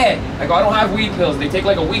she goes, yeah. I go, I don't have weed pills. They take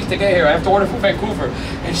like a week to get here. I have to order from Vancouver.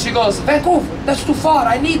 And she goes, Vancouver, that's too far.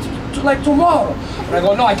 I need to like tomorrow. And I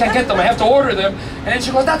go, no, I can't get them. I have to order them. And then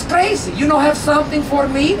she goes, that's crazy. You don't have something for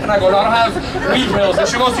me? And I go, no, I don't have weed pills. And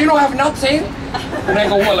she goes, you don't have nothing? And I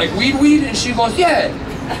go, what, like weed? And she goes, yeah.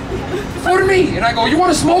 For me. And I go, you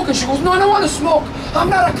want to smoke? And she goes, no, I don't want to smoke. I'm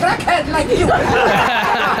not a crackhead like you.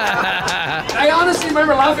 I honestly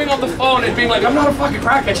remember laughing on the phone and being like, I'm not a fucking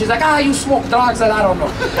crackhead. She's like, you smoke drugs and I don't know.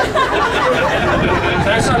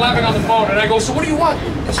 And I start laughing on the phone and I go, so what do you want?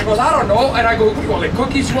 And she goes, I don't know. And I go, what do you want, like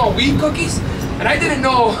cookies? You want weed cookies? And I didn't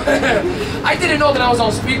know, that I was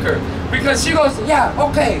on speaker. Because she goes, yeah,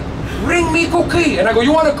 okay. Bring me cookie. And I go,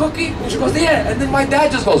 you want a cookie? And she goes, yeah. And then my dad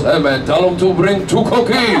just goes, hey man, tell him to bring 2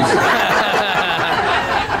 cookies. Is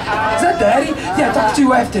that daddy? Yeah, talk to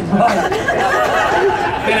you after.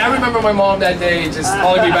 And I remember my mom that day just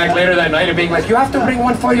calling me back later that night and being like, you have to bring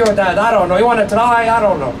 1 for your dad. I don't know. You want to try? I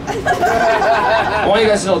don't know. I want you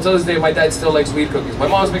guys to know, till this day, my dad still likes weed cookies. My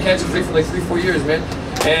mom's been cancer-free for like 3-4 years, man.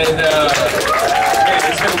 And man,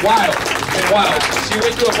 it's been wild. It's been wild. She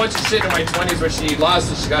went through a bunch of shit in my 20s where she lost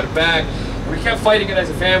it, she got it back. We kept fighting it as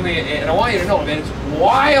a family, and I want you to know, man, it's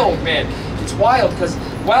wild, man. It's wild, because,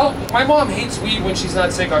 well, my mom hates weed when she's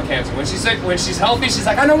not sick on cancer. When she's sick, when she's healthy, she's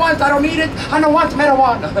like, I don't need it, I don't want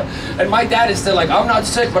marijuana. And my dad is still like, I'm not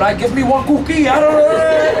sick, but give me 1 cookie, I don't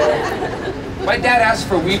know. My dad asks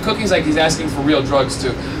for weed cookies like he's asking for real drugs,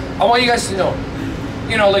 too. I want you guys to know,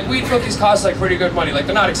 like weed cookies cost like pretty good money. Like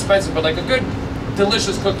they're not expensive, but like a good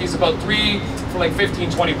delicious cookies, about 3 for like 15,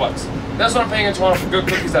 20 bucks. That's what I'm paying in Toronto for good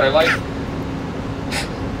cookies that I like.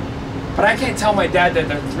 But I can't tell my dad that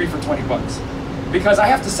they're 3 for 20 bucks. Because I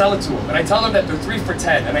have to sell it to him, and I tell him that they're 3 for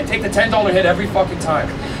 10, and I take the $10 hit every fucking time.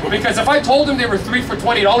 Because if I told him they were 3 for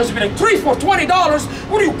 $20, he'd be like, 3 for $20?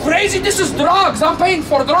 What are you, crazy? This is drugs. I'm paying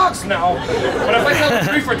for drugs now. But if I tell him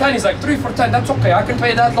 3 for 10, he's like, 3 for 10, that's okay. I can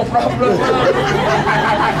pay that, no problem.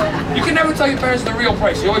 You can never tell your parents the real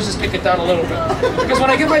price. You always just kick it down a little bit. Because when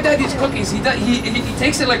I give my dad these cookies, he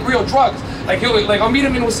takes it like real drugs. Like I'll meet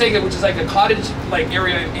him in Wasaga, which is like a cottage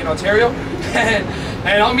area in Ontario,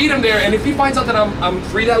 and I'll meet him there. And if he finds out that I'm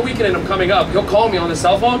free that weekend and I'm coming up, he'll call me on the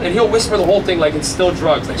cell phone and he'll whisper the whole thing like it's still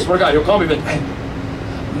drugs. Like, swear to God, he'll call me and be like, hey,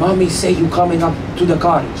 mommy say you coming up to the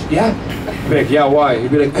cottage, yeah? I'll be like, yeah, why? He'll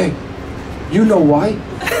be like, hey, you know why?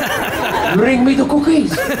 Bring me the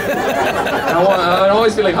cookies. I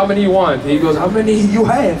always be like, how many you want? He goes, how many you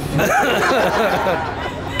have?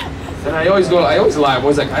 And I always lie. I'm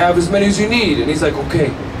always like, I have as many as you need. And he's like, okay.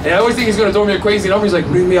 And I always think he's gonna throw me a crazy number. He's like,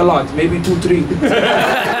 bring me a lot, maybe 2, 3.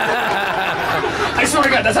 I swear to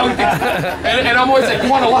God, that's how he thinks. And I'm always like, you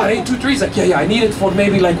want a lot, eh? 2, 3. He's like, yeah, I need it for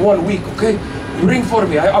maybe like 1 week, okay? Bring for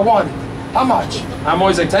me, I want it. How much? I'm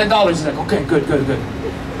always like, $10. He's like, okay, good.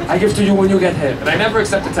 I give to you when you get here. And I never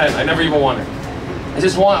accept the 10. I never even want it. I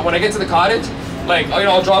just want, when I get to the cottage, like, you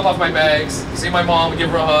know, I'll drop off my bags, see my mom, give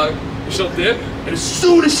her a hug, and she'll dip. And as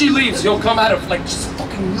soon as she leaves, he'll come out of like just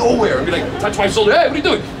fucking nowhere and be like, touch my shoulder, hey, what are you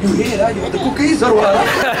doing? You here, huh? You want the cookies or what?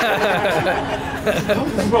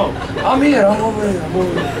 Bro, I'm here, I'm over here.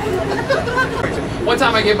 One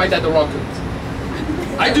time I gave my dad the wrong cookies.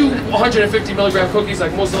 I do 150 milligram cookies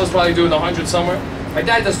like most of us probably do in the 100 somewhere. My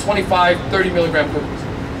dad does 25, 30 milligram cookies.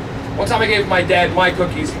 One time I gave my dad my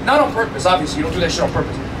cookies, not on purpose, obviously, you don't do that shit on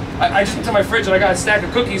purpose. I just went to my fridge and I got a stack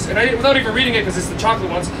of cookies, and without even reading it, because it's the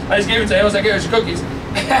chocolate ones, I just gave it to him. I was like, here's your cookies.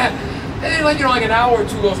 And like, you know, like an hour or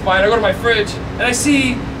two goes by, and I go to my fridge, and I see,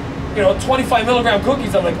 you know, 25 milligram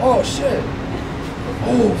cookies. I'm like, oh shit.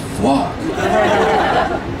 Oh, fuck.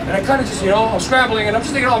 And I kind of just, you know, I'm scrambling, and I'm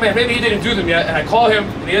just thinking, oh man, maybe he didn't do them yet. And I call him,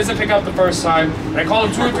 and he doesn't pick up the first time. And I call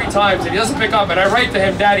him 2 or 3 times, and he doesn't pick up. And I write to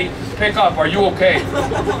him, Daddy, pick up, are you okay?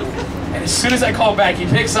 And as soon as I call back, he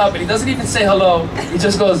picks up, and he doesn't even say hello. He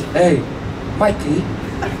just goes, hey, Mikey,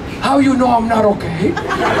 how you know I'm not okay?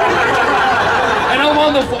 And I'm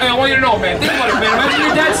on the phone, and I want you to know, man, think about it, man. Imagine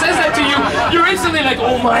your dad says that to you, you're instantly like,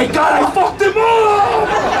 oh my God, I fucked him up!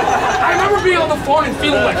 I remember being on the phone and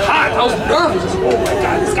feeling like hot. I was nervous. I was like, oh my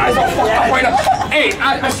God, this guy's all fucked up right now. Hey,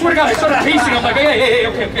 I swear to God, I started pacing. I'm like, hey,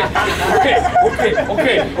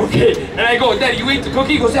 okay. And I go, Dad, you ate the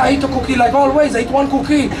cookie? He goes, yeah, I ate the cookie like always. I ate 1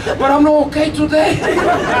 cookie, but I'm not okay today.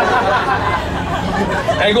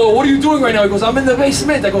 And I go, what are you doing right now? He goes, I'm in the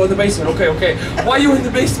basement. I go, in the basement, okay. Why are you in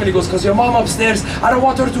the basement? He goes, because your mom upstairs, I don't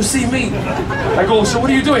want her to see me. I go, so what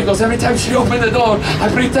are you doing? He goes, every time she opened the door, I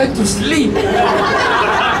pretend to sleep.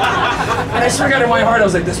 And I swear to God, in my heart, I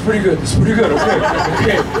was like, that's pretty good,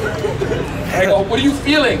 okay. And I go, what are you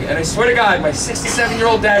feeling? And I swear to God, my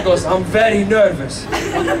 67-year-old dad goes, I'm very nervous.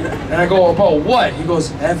 And I go, about what? He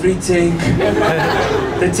goes, everything.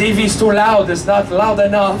 The TV's too loud, it's not loud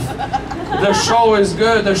enough. The show is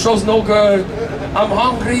good, the show's no good. I'm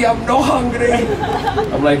hungry, I'm no hungry.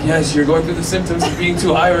 I'm like, yes, you're going through the symptoms of being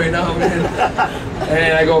too high right now, man.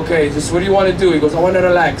 And I go, okay, just what do you want to do? He goes, I want to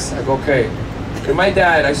relax. I go, okay. And my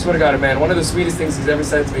dad, I swear to God, man, one of the sweetest things he's ever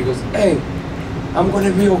said to me, he goes, hey, I'm going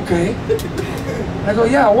to be okay. I go,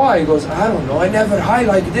 yeah, why? He goes, I don't know, I never high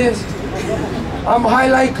like this. I'm high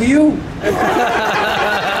like you. And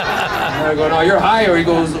I go, no, you're higher. He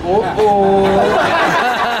goes, oh.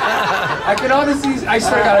 I can honestly, I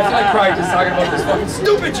swear to God, I feel like crying just talking about this fucking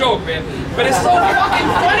stupid joke, man. But it's so fucking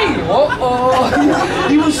funny.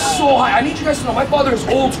 He was so high. I need you guys to know, my father is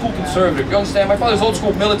old school conservative. You understand? My father's old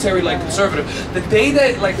school military, like, conservative. The day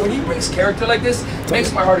that, like, when he breaks character like this, it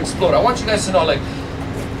makes my heart explode. I want you guys to know, like,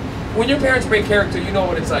 when your parents break character, you know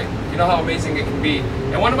what it's like. You know how amazing it can be.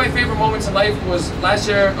 And one of my favorite moments in life was last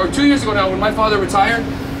year, or 2 years ago now, when my father retired.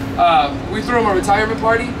 We threw him a retirement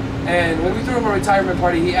party. And when we threw him a retirement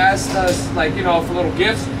party, he asked us, like, you know, for little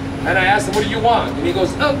gifts. And I asked him, what do you want? And he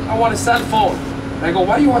goes, oh, I want a cell phone. And I go,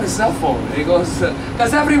 why do you want a cell phone? And he goes,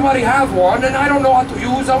 because everybody have one and I don't know how to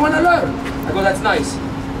use, I want to learn. I go, that's nice.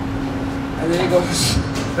 And then he goes,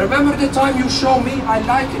 remember the time you showed me I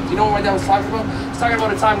like it? You know what my dad was talking about? He was talking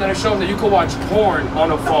about a time that I showed him that you could watch porn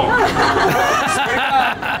on a phone.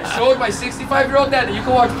 I showed my 65-year-old dad that you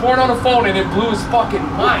could watch porn on a phone, and it blew his fucking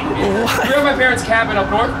mind. We were at my parents' cabin up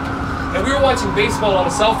north, and we were watching baseball on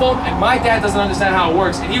a cell phone, and my dad doesn't understand how it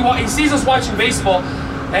works. And he sees us watching baseball,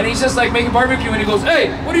 and he's just like making barbecue, and he goes,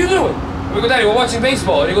 hey, what are you doing? We go, Daddy, we're watching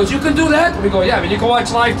baseball. And he goes, you can do that? And we go, yeah, but you can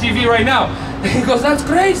watch live TV right now. And he goes, that's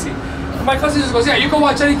crazy. And my cousin just goes, yeah, you can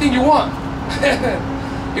watch anything you want.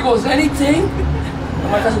 He goes, anything?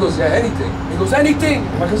 And my cousin goes, yeah, anything. He goes, anything?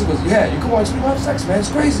 And my cousin goes, yeah, you can watch people have sex, man. It's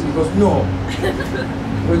crazy. He goes, no.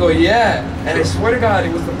 We go, yeah. And I swear to God,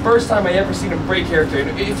 it was the first time I ever seen a break character.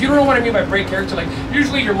 If you don't know what I mean by break character, like,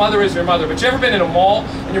 usually your mother is your mother, but you ever been in a mall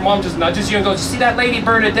and your mom just nudges you and goes, you see that lady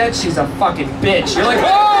Bernadette? She's a fucking bitch. You're like,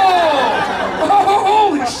 oh! Oh,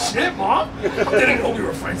 holy shit, Mom! I didn't know we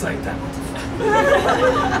were friends like that. What the fuck?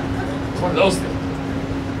 It's one of those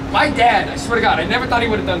things. My dad, I swear to God, I never thought he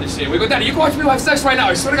would have done this shit. We go, Daddy, you can watch people have sex right now.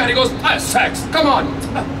 I swear to God, he goes, sex, come on.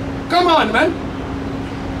 Come on, man.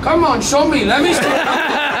 Come on, show me, let me see.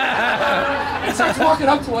 He starts walking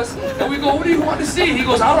up to us, and we go, what do you want to see? He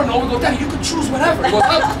goes, I don't know. We go, Daddy, you can choose whatever. He goes,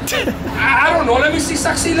 I don't know, let me see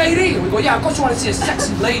sexy lady. And we go, yeah, of course you want to see a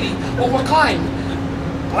sexy lady. Well, what kind?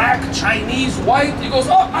 Black, Chinese, white? He goes,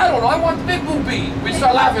 oh, I don't know, I want big boobie. We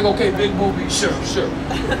start laughing, okay, big boobie, sure.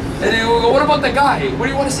 And then we go, what about the guy? What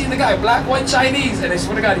do you want to see in the guy? Black, white, Chinese? And I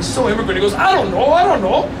swear to God, he's so immigrant. He goes, I don't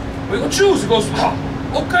know. We go, choose. He goes,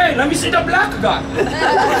 okay, let me see the black guy.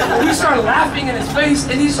 We start laughing in his face,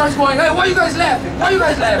 and he starts going, hey, why are you guys laughing? Why are you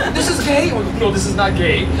guys laughing? This is gay? We go, no, this is not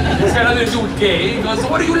gay. It's got nothing to do with gay. He goes, so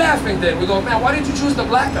what are you laughing then? We go, man, why didn't you choose the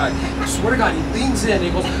black guy? I swear to God, he leans in, he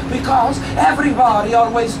goes, because everybody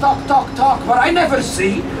always talk, but I never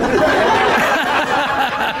see.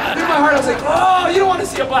 In my heart, I was like, oh, you don't want to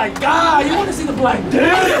see a black guy, you want to see the black dude.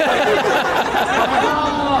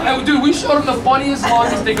 And dude, we showed him the funniest,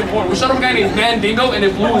 longest thing in porn. We showed him a guy named Mandingo, and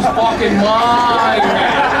it blew his fucking mind,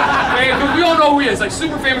 man. Because we all know who he is, like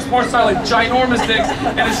super famous porn star, like ginormous dicks.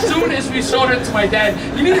 And as soon as we showed it to my dad,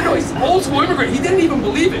 you need to know he's an old school immigrant. He didn't even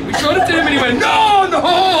believe it. We showed it to him, and he went, no,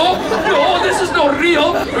 this is not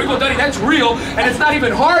real. And we go, Daddy, that's real, and it's not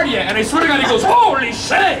even hard yet. And I swear to God, he goes, holy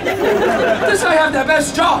shit, this guy have the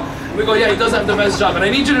best job. We go, yeah, he does have the best job. And I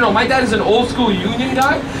need you to know, my dad is an old school union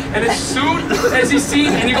guy, and as soon as he's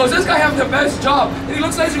seen, and he goes, this guy have the best job. And he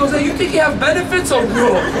looks nice, he goes, hey, you think you have benefits or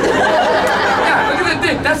no? Yeah, look at the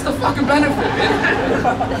dick, that's the fucking benefit,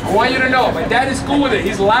 man. I want you to know, my dad is cool with it.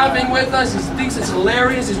 He's laughing with us, he thinks it's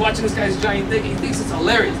hilarious. He's watching this guy's giant dick, he thinks it's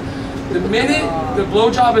hilarious. The minute the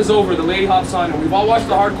blowjob is over, the lady hops on, and we've all watched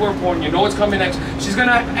the hardcore porn, you know what's coming next. She's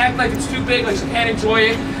gonna act like it's too big, like she can't enjoy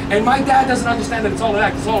it. And my dad doesn't understand that it's all an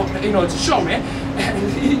act, it's all, you know, it's a show, man.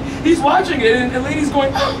 And he's watching it, and the lady's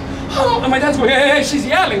going, oh, and my dad's going, hey, she's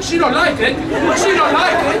yelling, she don't like it, she don't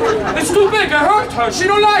like it, it's too big, it hurt her, she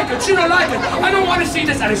don't like it, I don't want to see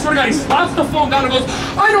this. And I swear to God, he slaps the phone down and goes,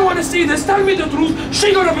 I don't want to see this, tell me the truth,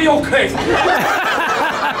 she gonna be okay.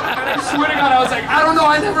 I swear to God, I was like, I don't know,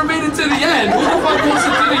 I never made it to the end. Who the fuck makes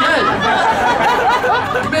it to the end?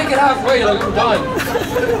 You make it halfway, like, I'm done.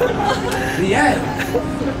 The end.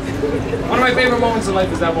 One of my favorite moments in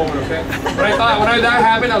life is that moment, okay? When that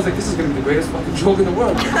happened, I was like, this is gonna be the greatest fucking joke in the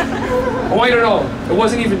world. I want you to know, it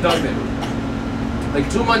wasn't even done then. Like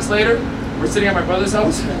 2 months later, we're sitting at my brother's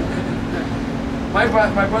house. My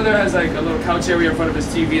brother has like a little couch area in front of his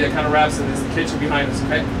TV that kind of wraps in this kitchen behind us,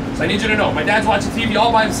 okay? So I need you to know, my dad's watching TV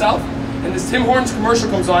all by himself, and this Tim Hortons commercial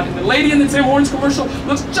comes on, and the lady in the Tim Hortons commercial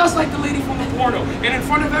looks just like the lady from the porno. And in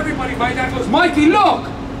front of everybody, my dad goes, Mikey, look!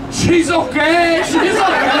 She's okay! She's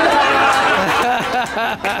okay!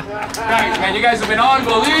 Guys, man, you guys have been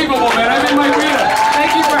unbelievable, man. I'm in my Rita.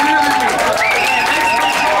 Thank you for having me.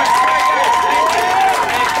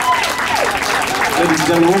 Ladies and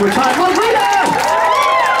gentlemen, one more time, Rita!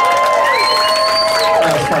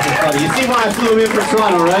 That was fucking funny. You see why I flew in from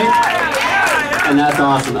Toronto, right? And that's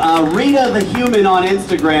awesome. Rita the Human on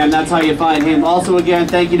Instagram, that's how you find him. Also, again,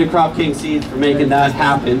 thank you to Crop King Seeds for making that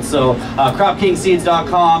happen. So,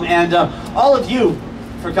 cropkingseeds.com, and all of you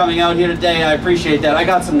for coming out here today. I appreciate that. I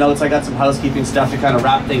got some notes, I got some housekeeping stuff to kind of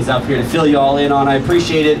wrap things up here to fill you all in on. I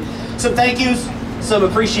appreciate it. Some thank yous, some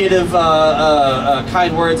appreciative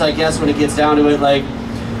kind words, I guess, when it gets down to it. Like,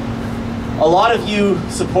 a lot of you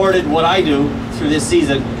supported what I do through this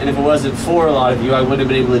season, and if it wasn't for a lot of you, I wouldn't have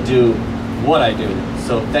been able to do what I do.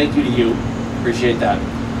 So thank you to you. Appreciate that.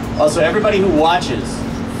 Also, everybody who watches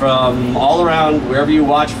from all around, wherever you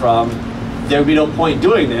watch from, there would be no point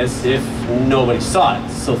doing this if nobody saw it.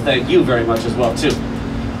 So thank you very much as well, too.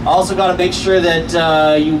 Also got to make sure that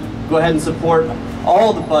you go ahead and support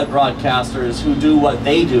all the Bud broadcasters who do what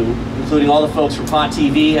they do, including all the folks from Pot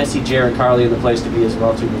TV. I see Jared Carly in the place to be as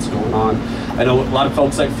well, too. What's going on? I know a lot of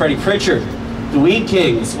folks like Freddie Pritchard, the Weed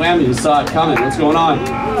King, Swammy, who saw it coming. What's going on?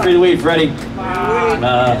 Free the weed, Freddie.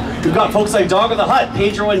 We've got folks like Dog of the Hut,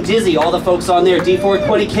 Pedro and Dizzy, all the folks on there,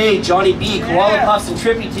 D420K, Johnny B, Koala Puffs, and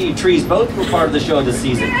Trippy Trees, both were part of the show this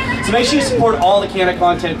season. So make sure you support all the Canna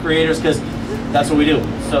content creators, because that's what we do.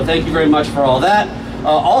 So thank you very much for all that.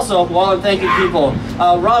 Also, while I'm thanking people,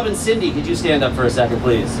 Rob and Cindy, could you stand up for a second,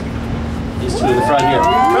 please? These two in the front here.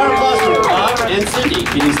 Round of applause for Rob and Cindy.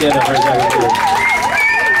 Can you stand up for a second, please?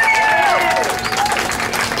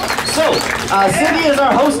 So, Cindy is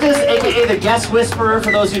our hostess, aka the guest whisperer.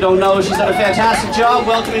 For those who don't know, she's done a fantastic job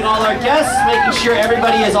welcoming all our guests, making sure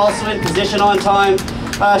everybody is also in position on time.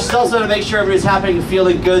 She's also going to make sure everybody's happy and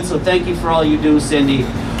feeling good, so thank you for all you do, Cindy.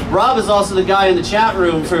 Rob is also the guy in the chat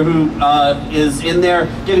room who is in there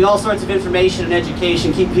giving all sorts of information and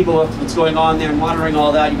education, keeping people up with what's going on there, monitoring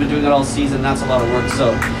all that. You've been doing it all season. That's a lot of work.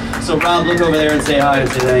 So Rob, look over there and say hi and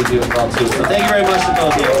say thank you as well too. So thank you very much to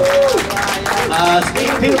both of you.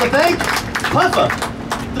 Speaking of people to thank, Puffa,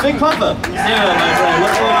 the big Puffa. Yeah, my friend.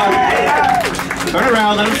 What's going on? Turn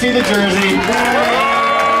around. Let him see the jersey.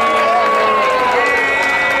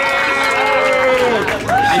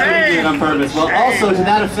 On purpose. Well, also to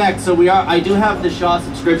that effect, so I do have the Shaw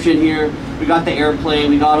subscription here. We got the airplane,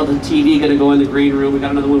 we got all the TV going to go in the green room, we got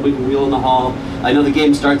another one we can wheel in the hall. I know the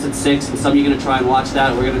game starts at 6, and some of you are going to try and watch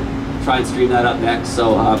that. We're going to try and stream that up next.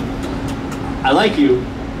 So I like you,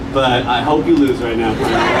 but I hope you lose right now.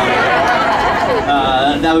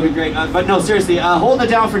 That would be great. But no, seriously, holding it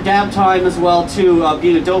down for Dab Time as well too.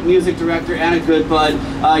 Being a dope music director and a good bud.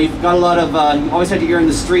 You've got a lot of, you always had to hear in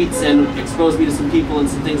the streets and exposed me to some people and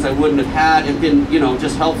some things I wouldn't have had, and been, you know,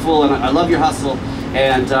 just helpful. And I love your hustle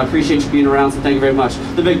and appreciate you being around. So thank you very much.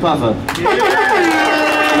 The Big Puffa. On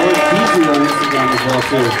Instagram as well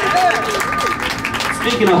too.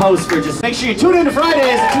 Speaking of hosts, for just make sure you tune in to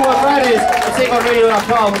Fridays, 2 on Fridays at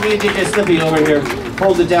SaveOnRadio.com with me and DJ Slippy over here.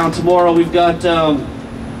 Hold it down tomorrow. We've got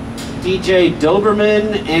DJ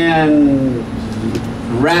Doberman and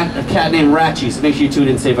a cat named Ratchy. So make sure you tune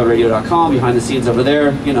in to SaveOnRadio.com. Behind the scenes over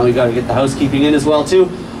there. You know, you got to get the housekeeping in as well too.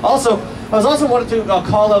 Also, I was also wanted to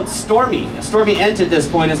call out Stormy. Stormy Ent at this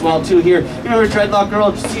point as well too here. You remember Dreadlock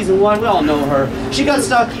Girl season 1? We all know her. She got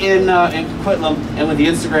stuck in Quitlam, and with the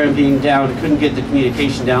Instagram being down, couldn't get the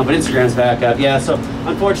communication down, but Instagram's back up. Yeah, so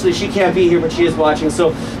unfortunately she can't be here, but she is watching.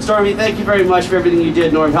 So Stormy, thank you very much for everything you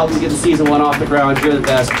did, Norm, helping get the season 1 off the ground. You're the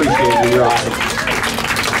best. Appreciate you. You're awesome.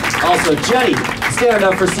 Also, Jenny, stand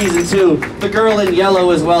up for season 2. The girl in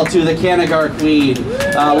yellow as well too, the Canagar Queen.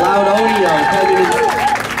 Loud Audio.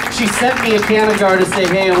 She sent me a Canagar to say,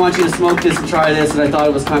 hey, I want you to smoke this and try this, and I thought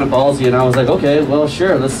it was kind of ballsy, and I was like, okay, well,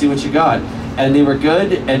 sure, let's see what you got. And they were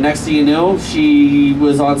good, and next thing you know, she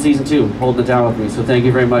was on season 2, holding it down with me, so thank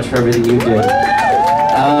you very much for everything you did.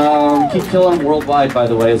 Keep killing them worldwide, by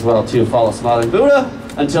the way, as well, too. Follow Smiling Buddha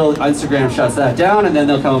until Instagram shuts that down, and then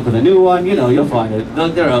they'll come up with a new one. You know, you'll find it.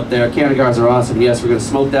 They're out there. Canagars are awesome. Yes, we're going to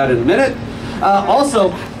smoke that in a minute.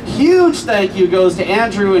 Also, huge thank you goes to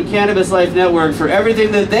Andrew and Cannabis Life Network for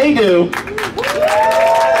everything that they do.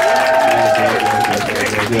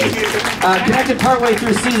 Connected partway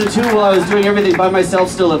through season 2 while I was doing everything by myself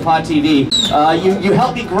still at Pot TV. You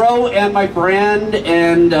helped me grow and my brand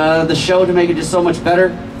and the show to make it just so much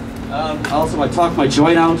better. Also, I talked my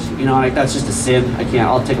joint out. You know, that's just a sin. I can't.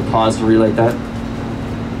 I'll take a pause to relate that.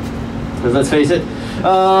 Because let's face it.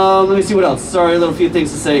 Let me see what else. Sorry, a little few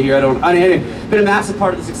things to say here. Been a massive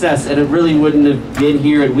part of the success, and it really wouldn't have been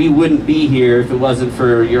here, and we wouldn't be here if it wasn't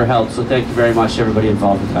for your help. So thank you very much to everybody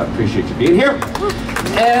involved with that. Appreciate you being here.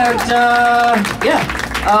 And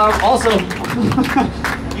also,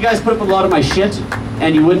 you guys put up with a lot of my shit,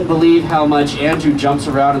 and you wouldn't believe how much Andrew jumps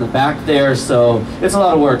around in the back there. So it's a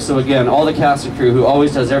lot of work. So again, all the cast and crew who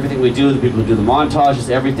always does everything we do, the people who do the montages,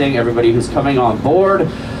 everything, everybody who's coming on board.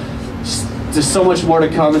 There's so much more to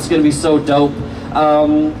come. It's going to be so dope.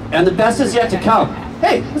 And the best is yet to come.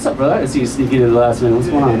 Hey, what's up, brother? I see you sneaking in the last minute. What's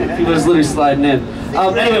going on? People are just literally sliding in.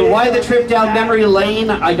 Anyway, why the trip down memory lane?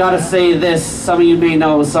 I got to say this. Some of you may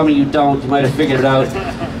know, some of you don't. You might have figured it out.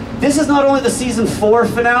 This is not only the season 4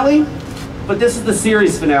 finale, but this is the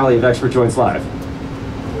series finale of Expert Joints Live.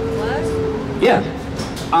 What? Yeah.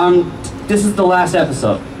 This is the last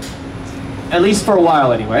episode. At least for a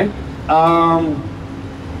while, anyway.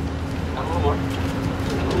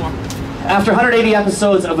 After 180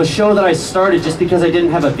 episodes of a show that I started just because I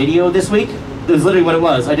didn't have a video this week, it was literally what it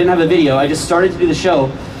was. I didn't have a video. I just started to do the show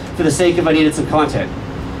for the sake of I needed some content.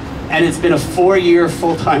 And it's been a 4-year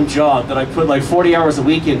full-time job that I put like 40 hours a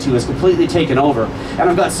week into. It's completely taken over. And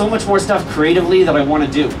I've got so much more stuff creatively that I want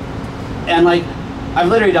to do. And like, I've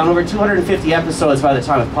literally done over 250 episodes by the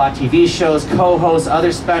time of Pot TV shows, co-hosts,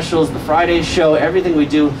 other specials, the Friday show, everything we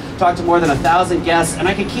do. Talked to more than 1,000 guests, and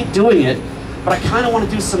I could keep doing it. but I kind of want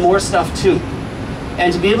to do some more stuff too.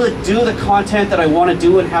 And to be able to do the content that I want to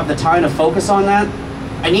do and have the time to focus on that,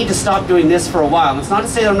 I need to stop doing this for a while. And it's not to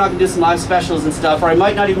say that I'm not going to do some live specials and stuff, or I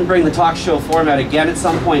might not even bring the talk show format again at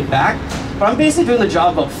some point back, but I'm basically doing the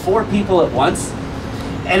job of about 4 people at once.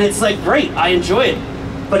 And it's like, great, I enjoy it,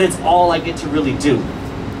 but it's all I get to really do.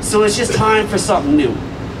 So it's just time for something new.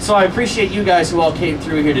 So I appreciate you guys who all came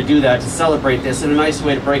through here to do that, to celebrate this in a nice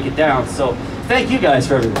way to break it down. So thank you guys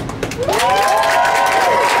for everything.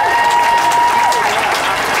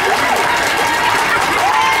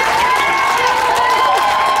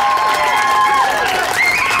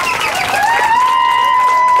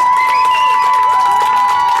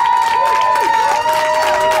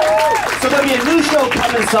 So there'll be a new show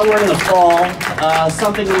coming somewhere in the fall,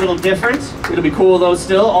 something a little different. It'll be cool though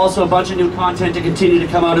still. Also a bunch of new content to continue to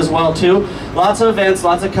come out as well too. Lots of events,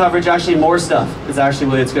 lots of coverage, actually more stuff is actually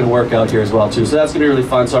the way it's going to work out here as well too. So that's going to be really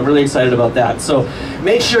fun, so I'm really excited about that. So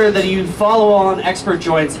make sure that you follow on Expert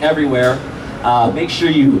Joints everywhere. Make sure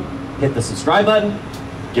you hit the subscribe button,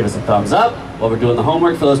 give us a thumbs up while we're doing the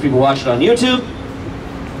homework for those people watching on YouTube.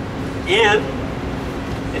 And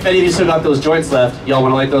if any of you still got those joints left, y'all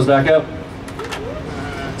want to light those back up?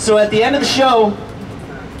 So at the end of the show,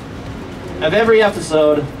 of every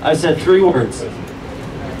episode, I said 3 words.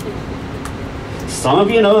 Some of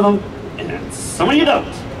you know them, and some of you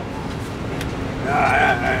don't.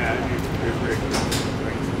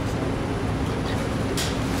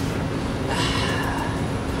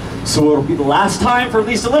 So it'll be the last time for at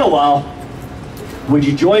least a little while. Would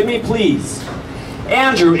you join me, please?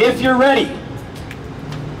 Andrew, if you're ready,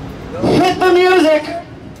 hit the music!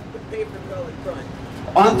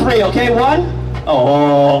 On 3, okay? 1?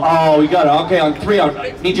 Oh, we got it. Okay, on 3.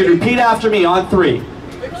 I need you to repeat after me on 3.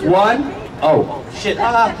 1. Oh, shit.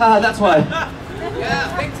 That's why.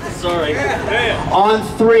 Sorry. On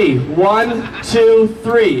 3. 1, 2,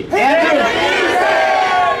 3. Andrew!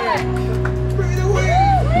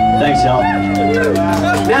 Thanks, y'all.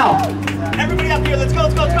 Now, everybody up here, let's go,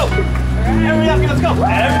 let's go, let's go. Everybody up here, let's go.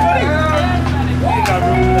 Everybody!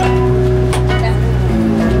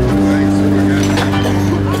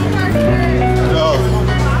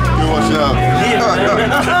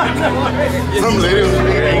 Some lady was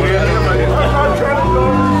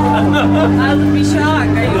I would be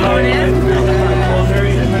shocked. Are you going in?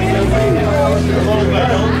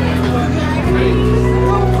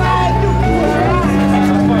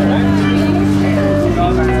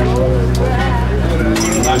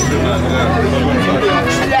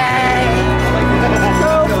 Go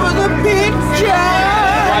for the picture.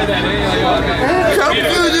 Come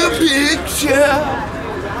to the picture.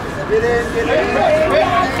 Get in, get in.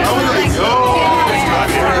 I want to go.